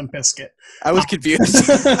 This isn't Limp Bizkit. I was confused.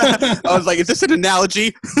 I was like, is this an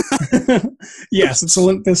analogy? Yes, it's a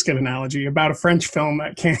Limp Bizkit analogy about a French film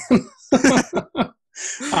that can.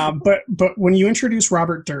 But when you introduce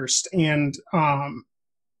Robert Durst, and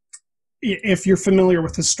if you're familiar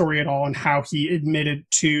with his story at all and how he admitted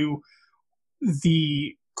to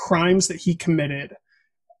the crimes that he committed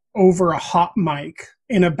over a hot mic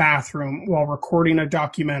in a bathroom while recording a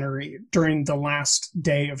documentary during the last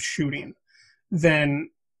day of shooting, then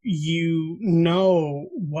you know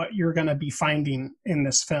what you're going to be finding in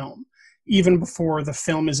this film, even before the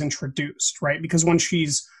film is introduced, right? Because when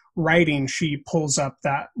she's writing, she pulls up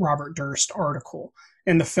that Robert Durst article,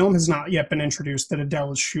 and the film has not yet been introduced that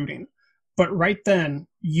Adele is shooting. But right then,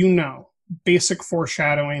 you know, basic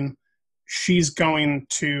foreshadowing, she's going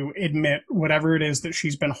to admit whatever it is that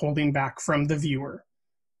she's been holding back from the viewer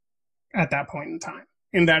at that point in time.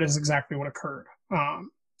 And that is exactly what occurred.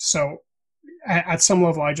 So at some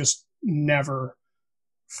level, I just never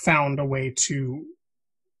found a way to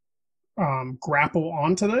grapple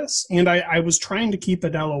onto this. And I was trying to keep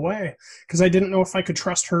Adele away because I didn't know if I could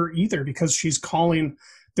trust her either, because she's calling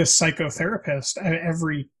this psychotherapist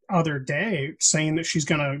every other day saying that she's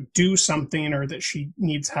going to do something or that she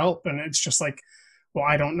needs help. And it's just like, well,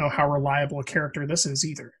 I don't know how reliable a character this is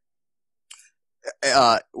either.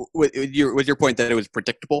 Was your point that it was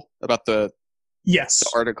predictable about the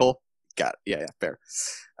article? Got it. Yeah, fair.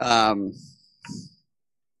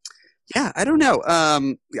 Yeah, I don't know.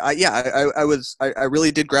 I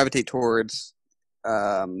really did gravitate towards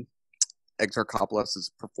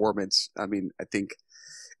Exarchopoulos' performance. I mean, I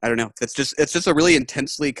don't know. It's just a really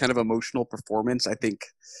intensely kind of emotional performance. I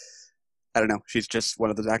don't know. She's just one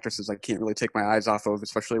of those actresses I can't really take my eyes off of,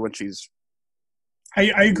 especially when she's.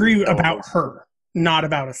 I agree about her, not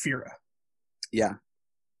about Aphira. Yeah,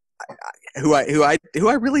 who I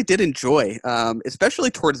really did enjoy, especially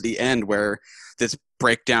towards the end where this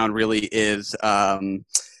breakdown really is kind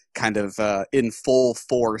of in full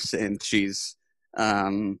force, and she's.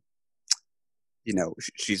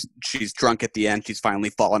 She's drunk at the end. She's finally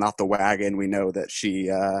fallen off the wagon. We know that she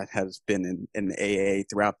has been in AA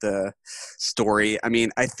throughout the story. I mean,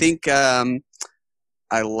 I think I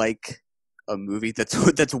like a movie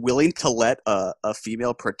that's willing to let a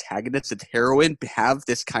female protagonist and heroine have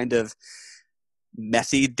this kind of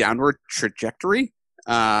messy downward trajectory.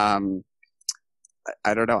 I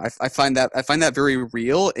don't know. I find that very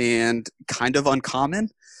real and kind of uncommon,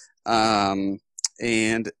 and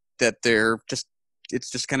that it's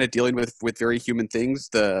just kind of dealing with very human things.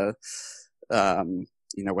 Whether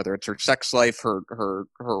it's her sex life, her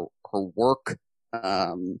work,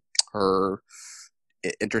 her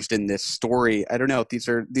interest in this story. I don't know. These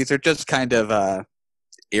are just kind of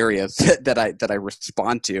areas that I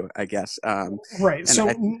respond to, I guess. Right. So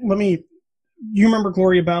you remember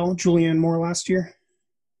Gloria Bell, Julianne Moore last year?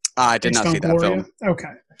 I did not see that film.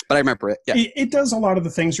 Okay. But I remember it. Yeah. It does a lot of the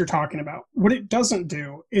things you're talking about. What it doesn't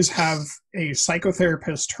do is have a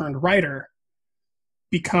psychotherapist turned writer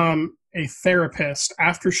become a therapist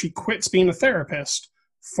after she quits being a therapist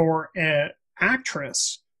for an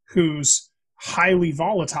actress who's highly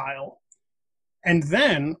volatile, and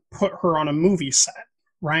then put her on a movie set,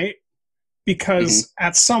 right? Because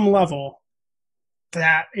at some level,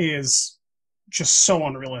 that is just so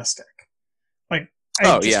unrealistic. Like,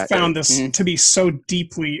 I found this to be so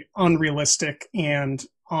deeply unrealistic and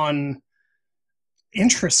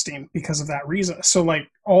uninteresting because of that reason. So, like,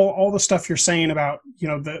 all the stuff you're saying about, you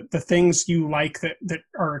know, the things you like that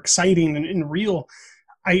are exciting and real,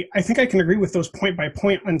 I think I can agree with those point by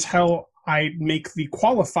point until I make the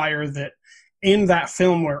qualifier that in that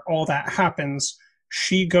film where all that happens,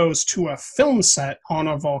 she goes to a film set on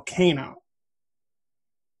a volcano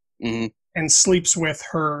and sleeps with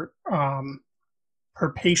her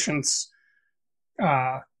patient's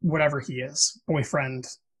whatever he is, boyfriend,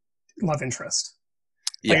 love interest.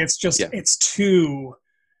 Yeah. Like, it's just it's too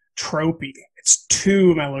tropey, it's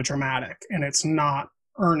too melodramatic, and it's not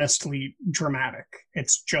earnestly dramatic.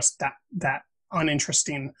 It's just that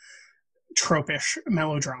uninteresting tropish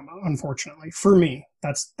melodrama, unfortunately. For me,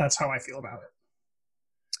 that's how I feel about it.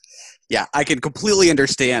 Yeah, I can completely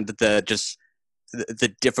understand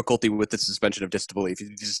the difficulty with the suspension of disbelief.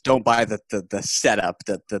 You just don't buy the setup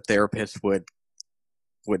that the therapist would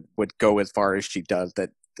go as far as she does,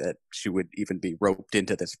 that she would even be roped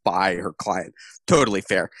into this by her client. Totally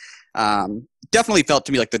fair. Definitely felt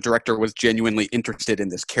to me like the director was genuinely interested in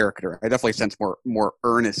this character. I definitely sense more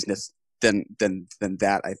earnestness than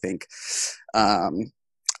that, I think.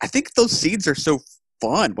 I think those scenes are so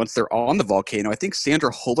fun once they're on the volcano. I think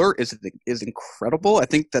Sandra Huller is incredible. I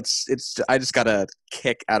think I just got a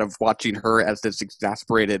kick out of watching her as this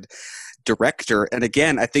exasperated director. And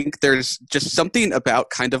again, I think there's just something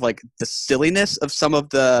about kind of like the silliness of some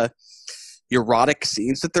of the erotic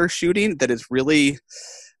scenes that they're shooting that is really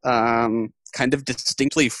kind of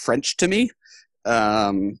distinctly French to me.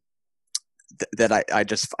 That I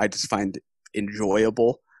just find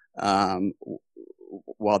enjoyable,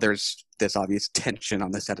 while there's this obvious tension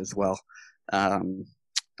on the set as well. Yeah.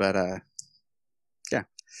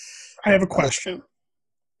 I have a question.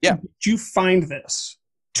 Yeah. Did you find this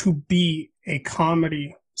to be a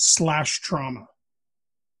comedy/drama?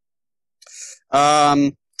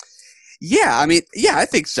 Yeah, I mean, yeah, I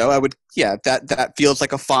think so. That feels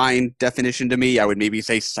like a fine definition to me. I would maybe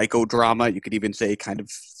say psychodrama. You could even say kind of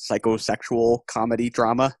psychosexual comedy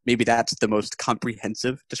drama. Maybe that's the most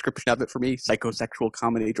comprehensive description of it for me. Psychosexual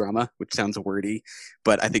comedy drama, which sounds wordy,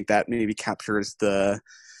 but I think that maybe captures the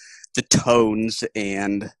tones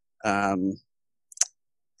and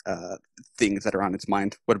things that are on its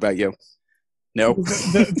mind. What about you? No.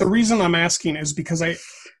 The reason I'm asking is because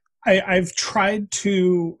I've tried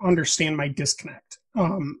to understand my disconnect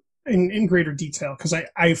in greater detail, because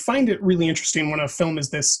I find it really interesting when a film is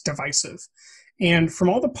this divisive. And from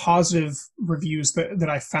all the positive reviews that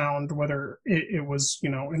I found, whether it was, you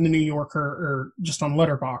know, in the New Yorker or just on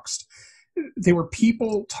Letterboxd, they were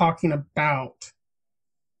people talking about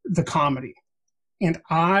the comedy. And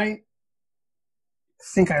I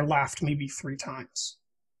think I laughed maybe 3 times.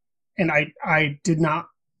 And I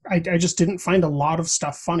just didn't find a lot of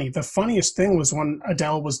stuff funny. The funniest thing was when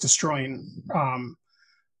Adele was destroying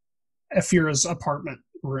Efira's apartment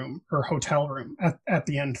room or hotel room at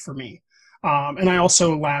the end for me. And I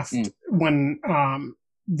also laughed when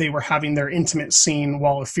they were having their intimate scene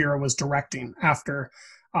while Efira was directing after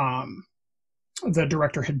the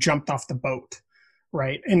director had jumped off the boat,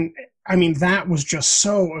 right? And I mean, that was just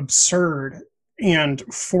so absurd and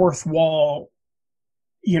fourth wall,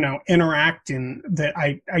 you know, interacting, that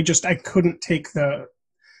I couldn't take the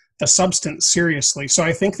substance seriously. So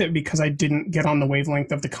I think that because I didn't get on the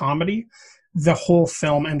wavelength of the comedy, the whole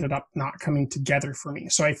film ended up not coming together for me.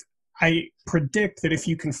 So I predict that if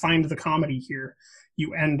you can find the comedy here,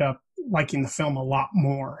 you end up liking the film a lot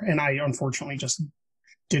more. And I unfortunately just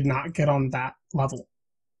did not get on that level.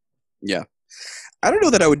 Yeah. I don't know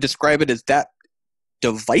that I would describe it as that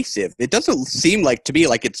divisive. It doesn't seem like to me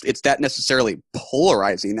like it's that necessarily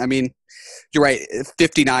polarizing. I mean, you're right.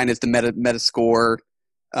 59 is the meta score,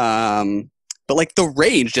 but like the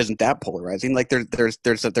range isn't that polarizing. Like there's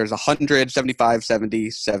 100, 75, 70,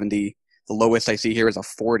 70. The lowest I see here is a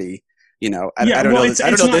 40. You know, I don't know. I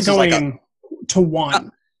don't know. This is like to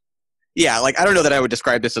 1. Yeah, like I don't know that I would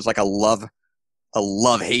describe this as like a love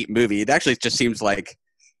hate movie. It actually just seems like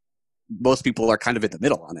most people are kind of in the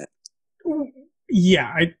middle on it.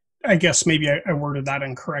 Yeah, I guess maybe I worded that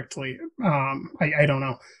incorrectly. I don't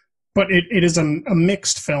know. But it is a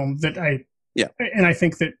mixed film that and I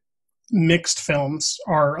think that mixed films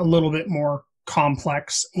are a little bit more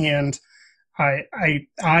complex, and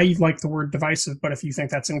I like the word divisive, but if you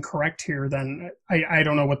think that's incorrect here, then I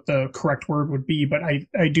don't know what the correct word would be, but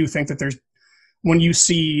I do think that there's, when you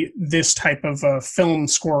see this type of a film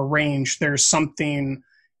score range, there's something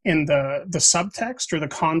in the subtext or the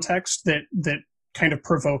context that kind of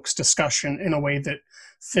provokes discussion in a way that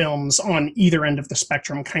films on either end of the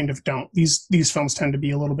spectrum kind of don't. These films tend to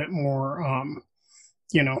be a little bit more,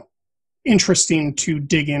 interesting to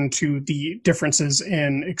dig into the differences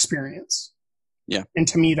in experience. Yeah. And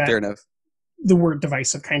to me, that fair enough. The word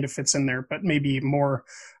divisive kind of fits in there, but maybe more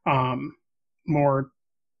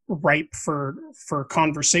ripe for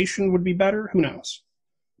conversation would be better. Who knows?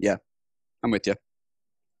 Yeah, I'm with you.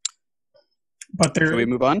 But Can we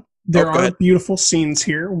move on? There are beautiful scenes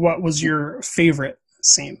here. What was your favorite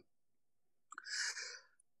scene?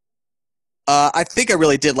 I think I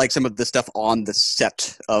really did like some of the stuff on the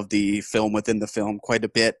set of the film, within the film, quite a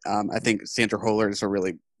bit. I think Sandra Holler is a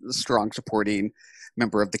really strong supporting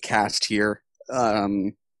member of the cast here.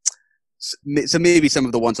 So maybe some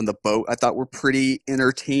of the ones on the boat I thought were pretty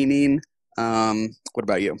entertaining. What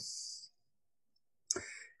about you?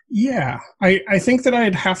 Yeah, I think that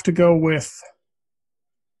I'd have to go with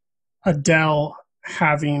Adele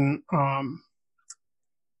having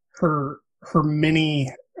her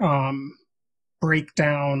mini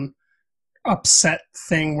breakdown upset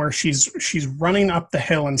thing where she's running up the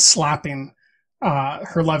hill and slapping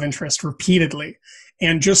her love interest repeatedly,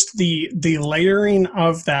 and just the layering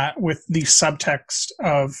of that with the subtext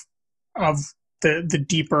of the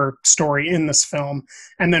deeper story in this film,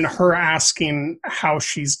 and then her asking how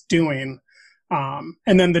she's doing,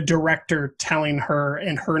 and then the director telling her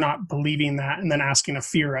and her not believing that, and then asking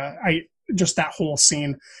Afira. That whole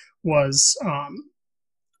scene was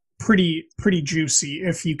pretty juicy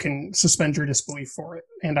if you can suspend your disbelief for it,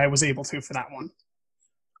 and I was able to for that one.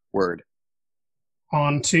 Word.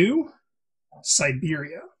 On to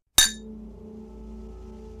Siberia.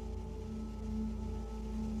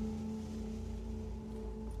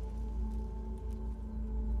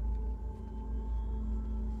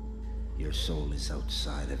 Your soul is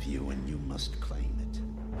outside of you, and you must claim it.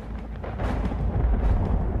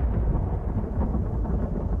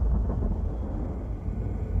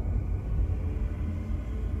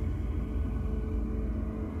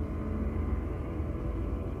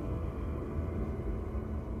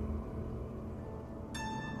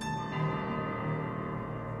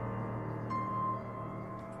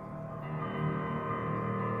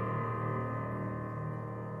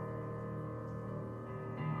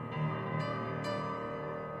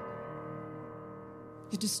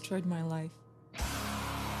 You destroyed my life.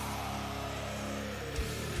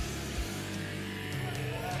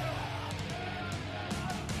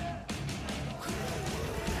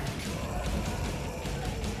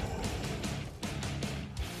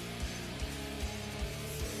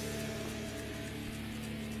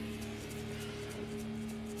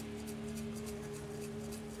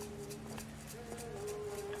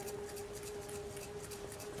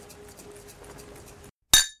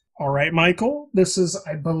 All right, Michael, this is,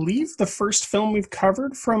 I believe, the first film we've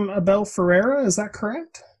covered from Abel Ferrara. Is that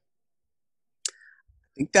correct? I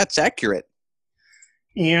think that's accurate.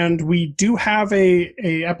 And we do have a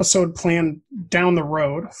episode planned down the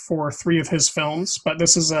road for 3 of his films, but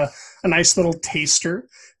this is a nice little taster.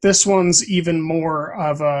 This one's even more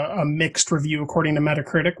of a mixed review according to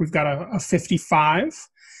Metacritic. We've got a 55,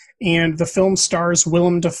 and the film stars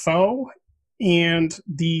Willem Dafoe, and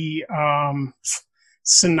the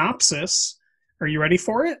synopsis, are you ready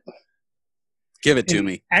for it? Give it to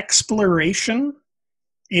me. Exploration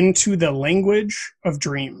into the language of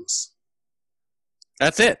dreams.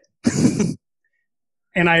 That's it.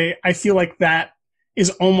 And I feel like that is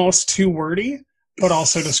almost too wordy, but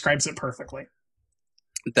also describes it perfectly.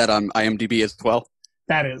 That on IMDb as well?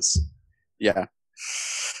 That is. Yeah.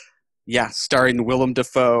 Yeah, starring Willem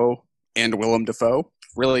Dafoe and Willem Dafoe.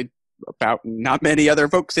 Really about not many other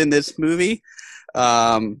folks in this movie.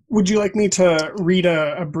 Would you like me to read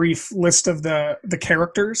a brief list of the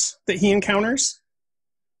characters that he encounters?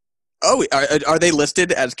 Oh, are they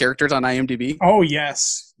listed as characters on IMDb? Oh,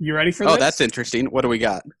 yes. You ready for this? Oh, that's interesting. What do we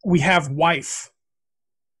got? We have wife,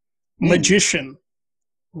 magician,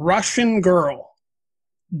 Russian girl,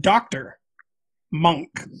 doctor, monk,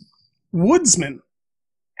 woodsman,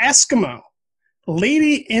 Eskimo,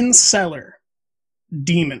 lady in cellar,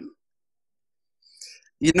 demon.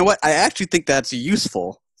 You know what? I actually think that's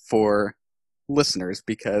useful for listeners,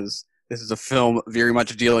 because this is a film very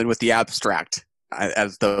much dealing with the abstract,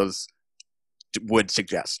 as those would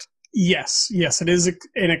suggest. Yes, it is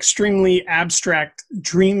an extremely abstract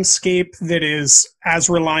dreamscape that is as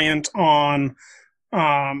reliant on,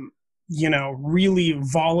 really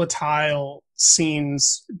volatile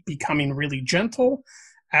scenes becoming really gentle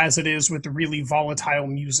as it is with the really volatile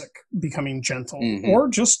music becoming gentle, or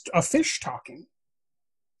just a fish talking.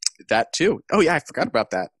 That too. Oh yeah, I forgot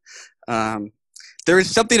about that. There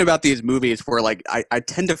is something about these movies where like I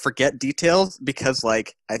tend to forget details because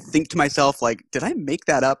like I think to myself like, did I make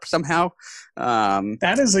that up somehow?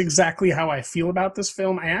 That is exactly how I feel about this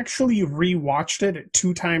film. I actually rewatched it at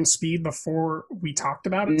 2x speed before we talked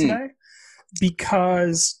about it today,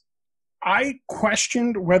 because I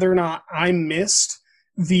questioned whether or not I missed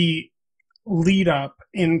the lead up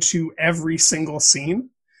into every single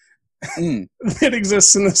scene that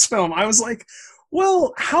exists in this film. I was like,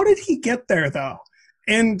 well, how did he get there though?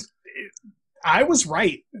 And I was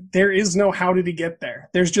right. There is no how did he get there.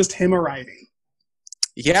 There's just him arriving.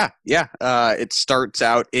 Yeah. It starts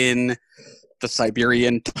out in the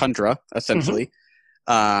Siberian tundra, essentially.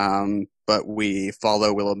 But we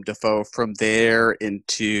follow Willem Dafoe from there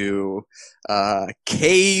into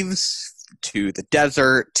caves, to the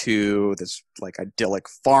desert, to this like idyllic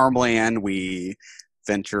farmland. We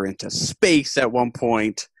venture into space at one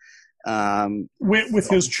point. With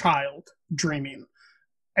his child dreaming.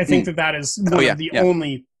 I think that is one of the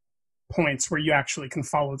only points where you actually can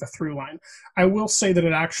follow the through line. I will say that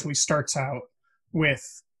it actually starts out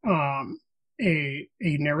with a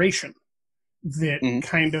narration that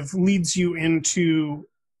kind of leads you into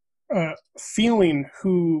feeling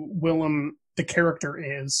who Willem, the character,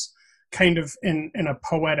 is, kind of in a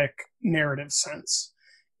poetic narrative sense.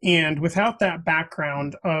 And without that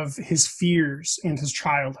background of his fears and his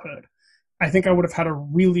childhood, I think I would have had a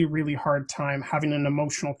really, really hard time having an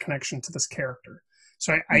emotional connection to this character.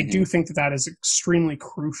 So I do think that is extremely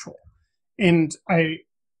crucial. And I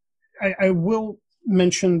will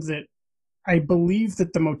mention that I believe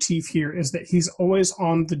that the motif here is that he's always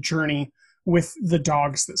on the journey with the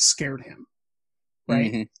dogs that scared him,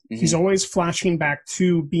 right? He's always flashing back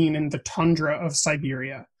to being in the tundra of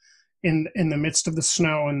Siberia, in the midst of the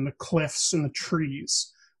snow and the cliffs and the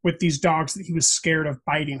trees, with these dogs that he was scared of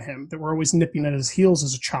biting him, that were always nipping at his heels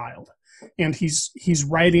as a child. And he's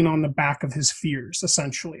riding on the back of his fears,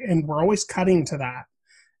 essentially. And we're always cutting to that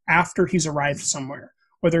after he's arrived somewhere,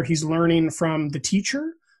 whether he's learning from the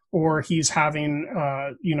teacher or he's having,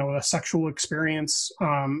 a sexual experience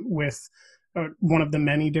with one of the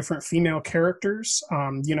many different female characters.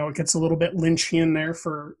 It gets a little bit Lynchian there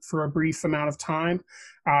for a brief amount of time.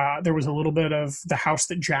 There was a little bit of the house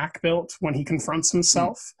that Jack built when he confronts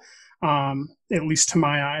himself. At least to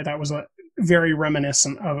my eye, that was very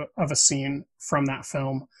reminiscent of a scene from that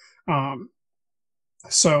film.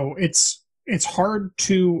 So it's hard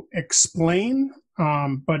to explain,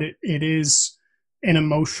 but it is an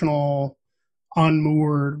emotional,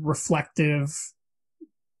 unmoored, reflective,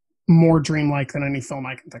 more dreamlike than any film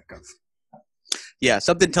I can think of. Yeah,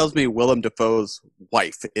 something tells me Willem Dafoe's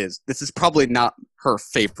wife this is probably not her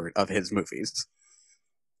favorite of his movies.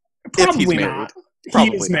 Probably not.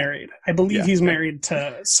 He is married. I believe he's married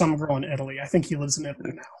to some girl in Italy. I think he lives in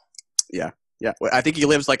Italy now. Yeah. I think he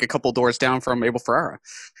lives like a couple doors down from Abel Ferrara,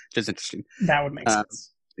 which is interesting. That would make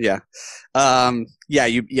sense. Yeah.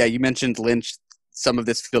 You mentioned Lynch. Some of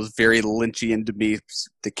this feels very Lynchian to me.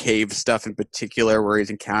 The cave stuff in particular, where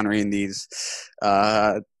he's encountering these,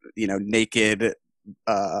 naked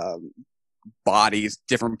bodies,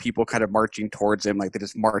 different people kind of marching towards him, like they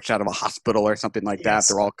just march out of a hospital or something like that.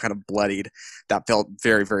 They're all kind of bloodied. That felt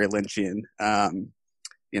very, very Lynchian. I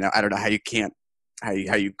don't know how you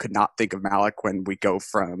could not think of Malick when we go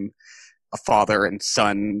from a father and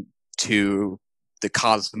son to the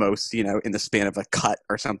cosmos, in the span of a cut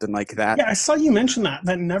or something like that. Yeah, I saw you mention that.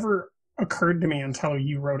 That never occurred to me until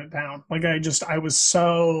you wrote it down. Like I was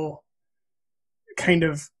so kind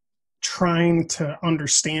of trying to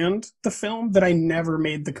understand the film that I never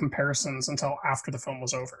made the comparisons until after the film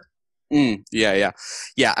was over. Yeah.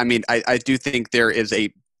 I mean, I do think there is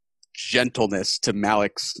a gentleness to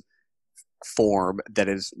Malick's form that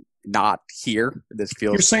is not here. This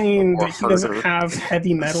feels. You're saying that he doesn't have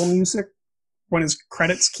heavy metal music when his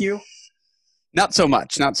credits cue? Not so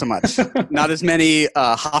much. Not as many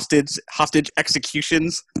hostage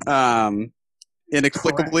executions.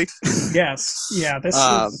 Inexplicably. Correct. Yes. Yeah. This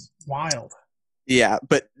is wild. Yeah,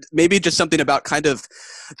 but maybe just something about kind of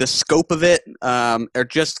the scope of it, or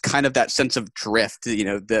just kind of that sense of drift.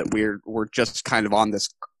 That we're just kind of on this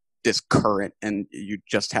current, and you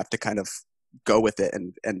just have to kind of go with it.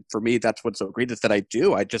 And for me, that's what's so great is that I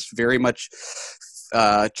do. I just very much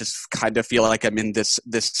just kind of feel like I'm in this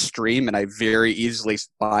stream, and I very easily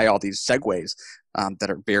buy all these segues that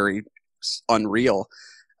are very unreal,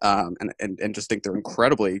 and just think they're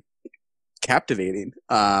incredibly captivating.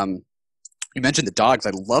 You mentioned the dogs.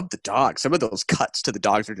 I love the dogs. Some of those cuts to the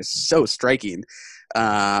dogs are just so striking.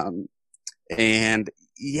 And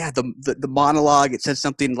yeah, the monologue, it says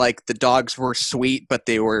something like the dogs were sweet, but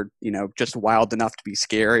they were, just wild enough to be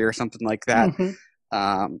scary or something like that.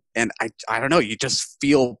 Mm-hmm. And I don't know, you just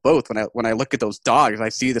feel both when I look at those dogs. I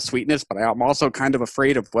see the sweetness, but I'm also kind of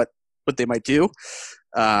afraid of what they might do.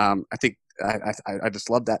 I think I just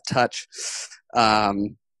love that touch.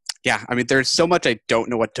 Yeah, I mean, there's so much I don't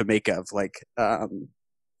know what to make of. Like, I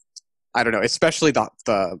don't know, especially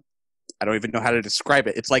the I don't even know how to describe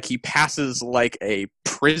it. It's like he passes like a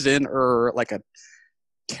prison or like a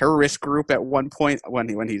terrorist group at one point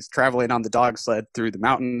when he's traveling on the dog sled through the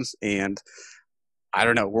mountains, and I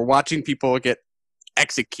don't know, we're watching people get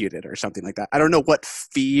executed or something like that. I don't know what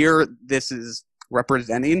fear this is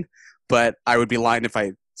representing, but I would be lying if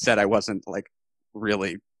I said I wasn't like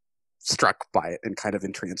really struck by it and kind of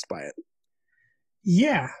entranced by it.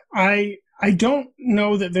 Yeah, I don't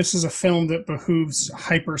know that this is a film that behooves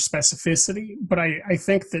hyper specificity, but I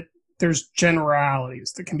think that there's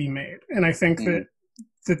generalities that can be made, and I think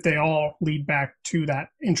that they all lead back to that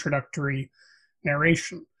introductory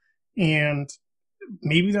narration. And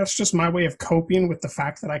maybe that's just my way of coping with the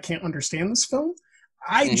fact that I can't understand this film.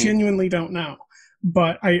 I genuinely don't know.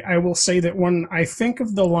 But I will say that when I think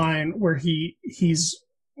of the line where he's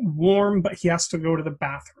warm, but he has to go to the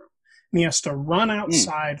bathroom, and he has to run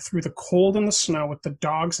outside through the cold and the snow with the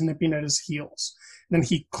dogs nipping at his heels. And then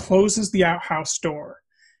he closes the outhouse door,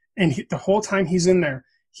 and the whole time he's in there,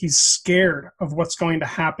 he's scared of what's going to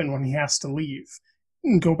happen when he has to leave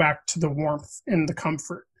and go back to the warmth and the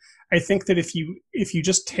comfort. I think that if you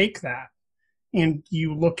just take that and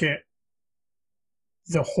you look at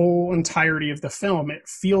the whole entirety of the film, it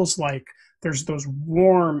feels like there's those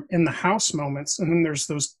warm in the house moments, and then there's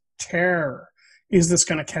those terror, is this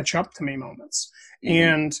going to catch up to me moments.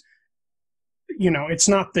 And it's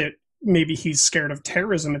not that maybe he's scared of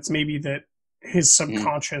terrorism, it's maybe that his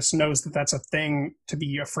subconscious knows that that's a thing to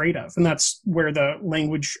be afraid of, and that's where the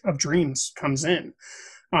language of dreams comes in.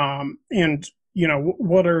 And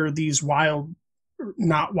what are these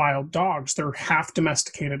not wild dogs? They're half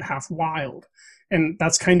domesticated, half wild. And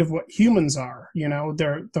that's kind of what humans are.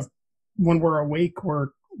 When we're awake, we're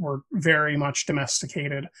very much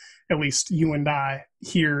domesticated. At least you and I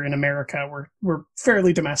here in America, we're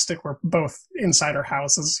fairly domestic. We're both inside our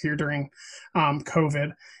houses here during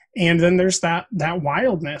COVID. And then there's that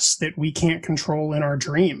wildness that we can't control in our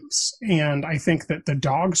dreams. And I think that the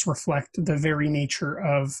dogs reflect the very nature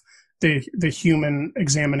of the human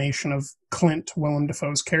examination of Clint, Willem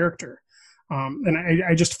Dafoe's character. And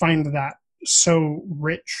I just find that so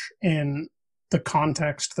rich in the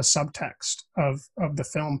context, the subtext of the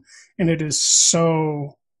film. And it is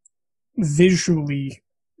so visually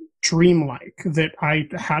dreamlike that I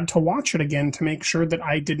had to watch it again to make sure that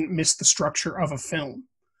I didn't miss the structure of a film.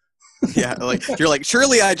 Yeah, like you're like,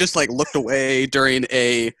 surely I just like looked away during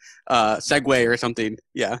a segue or something.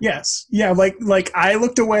 Yeah. Yes. Yeah, like I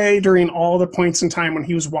looked away during all the points in time when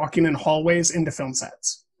he was walking in hallways into film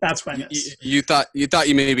sets. That's what I missed. You thought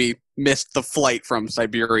you maybe missed the flight from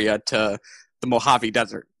Siberia to the Mojave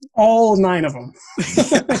Desert. All 9 of them.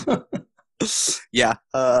 Yeah.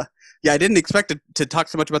 Yeah, I didn't expect to talk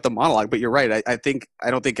so much about the monologue, but you're right. I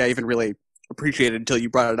don't think I even really appreciated until you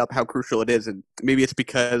brought it up how crucial it is, and maybe it's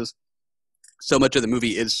because so much of the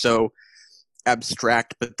movie is so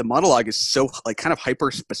abstract, but the monologue is so like kind of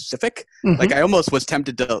hyper specific. Like I almost was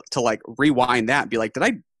tempted to like rewind that and be like, did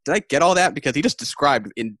I get all that? Because he just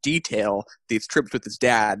described in detail these trips with his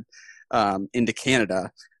dad into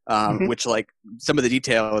Canada, which like some of the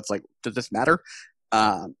detail, it's like, does this matter?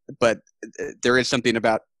 But there is something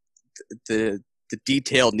about the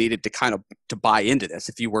detail needed to kind of to buy into this.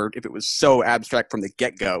 If it was so abstract from the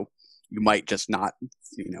get-go, you might just not,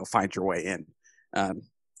 find your way in.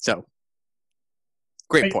 So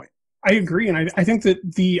great point. I agree. And I think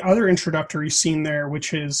that the other introductory scene there,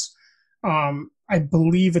 which is, I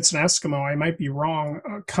believe it's an Eskimo, I might be wrong,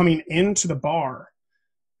 coming into the bar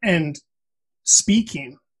and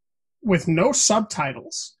speaking with no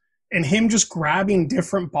subtitles and him just grabbing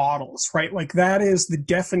different bottles, right? Like that is the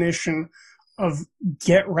definition of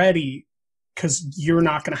get ready because you're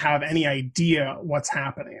not going to have any idea what's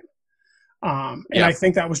happening. And I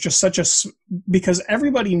think that was just because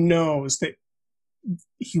everybody knows that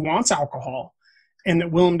he wants alcohol and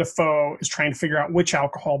that Willem Dafoe is trying to figure out which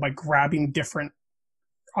alcohol by grabbing different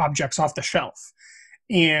objects off the shelf.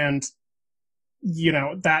 And, you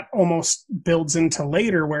know, that almost builds into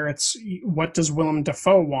later where it's, what does Willem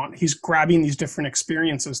Dafoe want? He's grabbing these different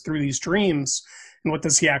experiences through these dreams, and what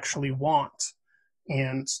does he actually want?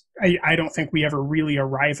 And I don't think we ever really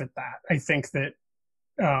arrive at that. I think that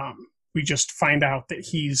we just find out that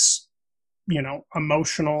he's, you know,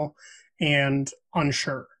 emotional and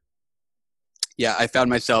unsure. Yeah, I found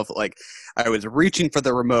myself, like, I was reaching for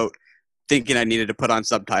the remote thinking I needed to put on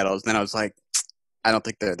subtitles. Then I was like, I don't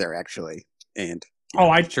think they're there actually. And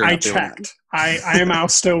I checked. I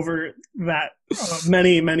moused over that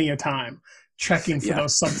many a time, checking for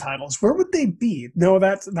those subtitles. Where would they be? No,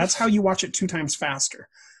 that's how you watch it 2 times faster.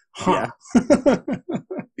 Huh. Yeah.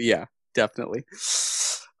 Yeah, definitely.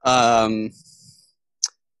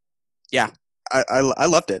 Yeah, I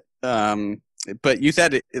loved it. But you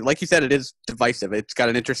said it, like you said, it is divisive. It's got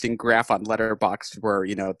an interesting graph on Letterboxd where,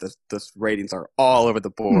 you know, the ratings are all over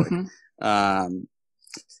the board. Mm-hmm.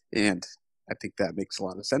 And I think that makes a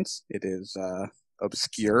lot of sense. It is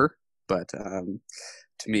obscure, but to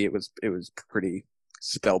me it was pretty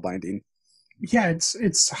spellbinding. Yeah,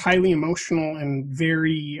 it's highly emotional and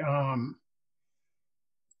very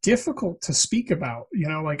difficult to speak about. You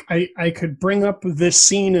know, like I could bring up this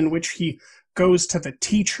scene in which he goes to the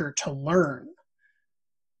teacher to learn.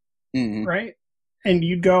 Mm-hmm. Right? And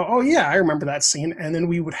you'd go, oh yeah, I remember that scene. And then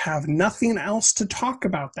we would have nothing else to talk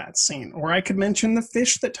about that scene. Or I could mention the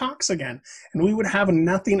fish that talks again. And we would have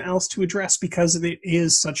nothing else to address because it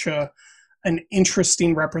is such an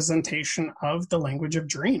interesting representation of the language of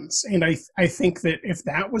dreams. And I think that if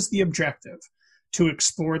that was the objective, to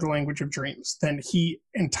explore the language of dreams, then he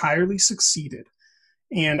entirely succeeded.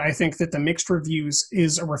 And I think that the mixed reviews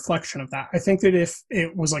is a reflection of that. I think that if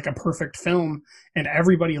it was like a perfect film and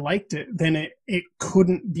everybody liked it, then it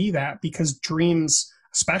couldn't be that, because dreams,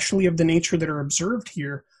 especially of the nature that are observed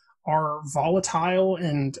here, are volatile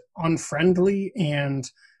and unfriendly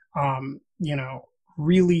and, you know,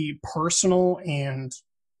 really personal and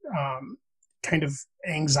kind of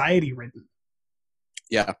anxiety ridden.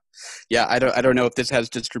 Yeah. Yeah. I don't know if this has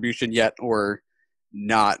distribution yet or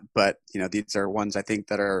not, but you know, these are ones I think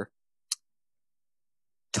that are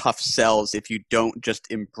tough sells if you don't just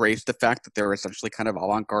embrace the fact that they're essentially kind of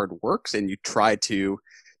avant-garde works and you try to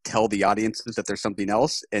tell the audiences that there's something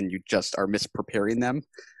else and you just are mispreparing them.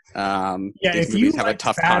 Yeah, if you have a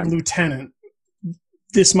tough Bad time. Lieutenant,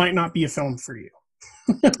 this might not be a film for you.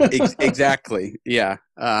 Exactly. Yeah.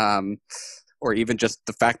 Or even just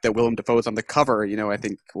the fact that Willem Dafoe is on the cover, you know, I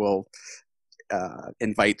think will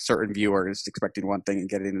invite certain viewers expecting one thing and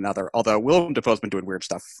getting another. Although Willem Dafoe's been doing weird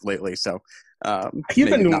stuff lately, so he's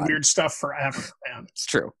been doing weird stuff forever, man. It's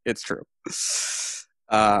true.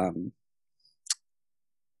 But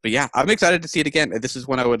yeah, I'm excited to see it again. This is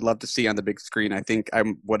one I would love to see on the big screen. I think I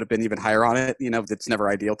would have been even higher on it. You know, it's never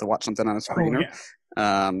ideal to watch something on a screener,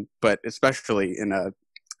 but especially in a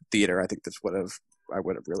theater, I think I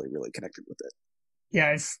would have really, really connected with it.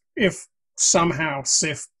 Yeah, if somehow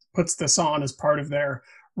SIFF puts this on as part of their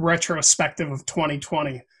retrospective of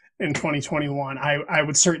 2020 and 2021, I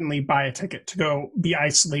would certainly buy a ticket to go be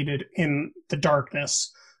isolated in the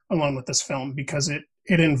darkness along with this film, because it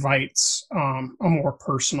invites a more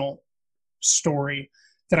personal story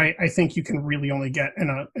that I think you can really only get in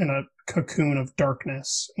a cocoon of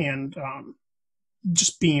darkness and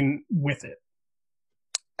just being with it.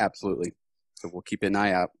 Absolutely. So we'll keep an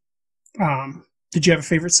eye out. Did you have a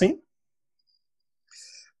favorite scene?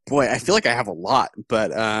 Boy, I feel like I have a lot,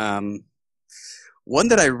 but one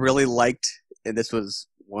that I really liked, and this was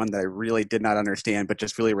one that I really did not understand, but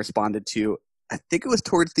just really responded to, I think it was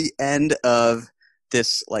towards the end of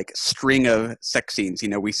this like string of sex scenes. You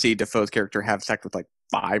know, we see Dafoe's character have sex with like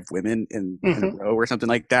 5 women in a row or something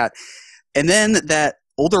like that. And then that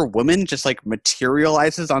older woman just like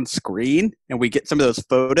materializes on screen and we get some of those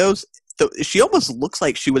photos. She almost looks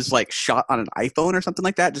like she was like shot on an iPhone or something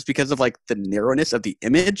like that, just because of like the narrowness of the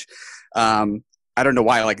image. I don't know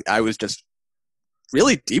why, like I was just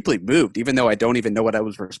really deeply moved, even though I don't even know what I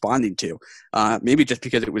was responding to. Maybe just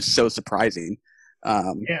because it was so surprising.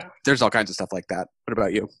 Yeah. There's all kinds of stuff like that. What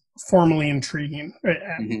about you? Formally intriguing at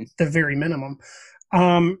the very minimum.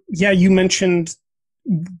 Yeah, you mentioned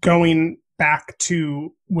going back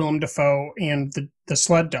to Willem Dafoe and the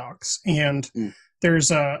sled dogs. And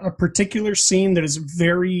there's a particular scene that is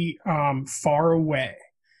very far away.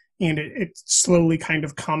 And it slowly kind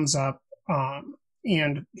of comes up.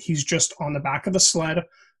 And he's just on the back of the sled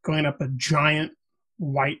going up a giant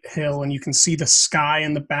white hill. And you can see the sky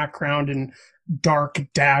in the background and dark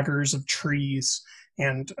daggers of trees.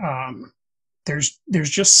 And there's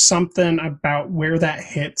just something about where that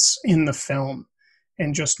hits in the film,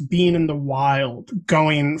 and just being in the wild,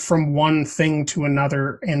 going from one thing to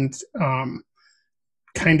another, and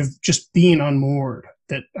kind of just being unmoored,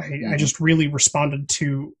 that I just really responded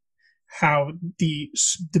to how the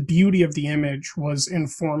beauty of the image was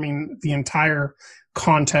informing the entire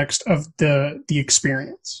context of the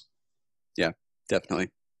experience. Yeah, definitely.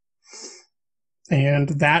 And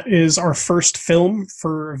that is our first film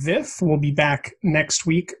for VIFF. We'll be back next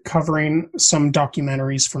week covering some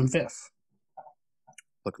documentaries from VIFF.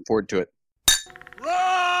 Looking forward to it.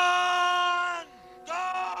 Run!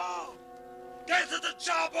 Go! Get to the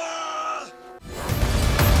chopper!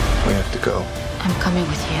 We have to go. I'm coming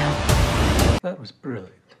with you. That was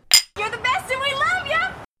brilliant. You're the best and we love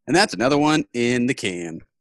you! And that's another one in the can.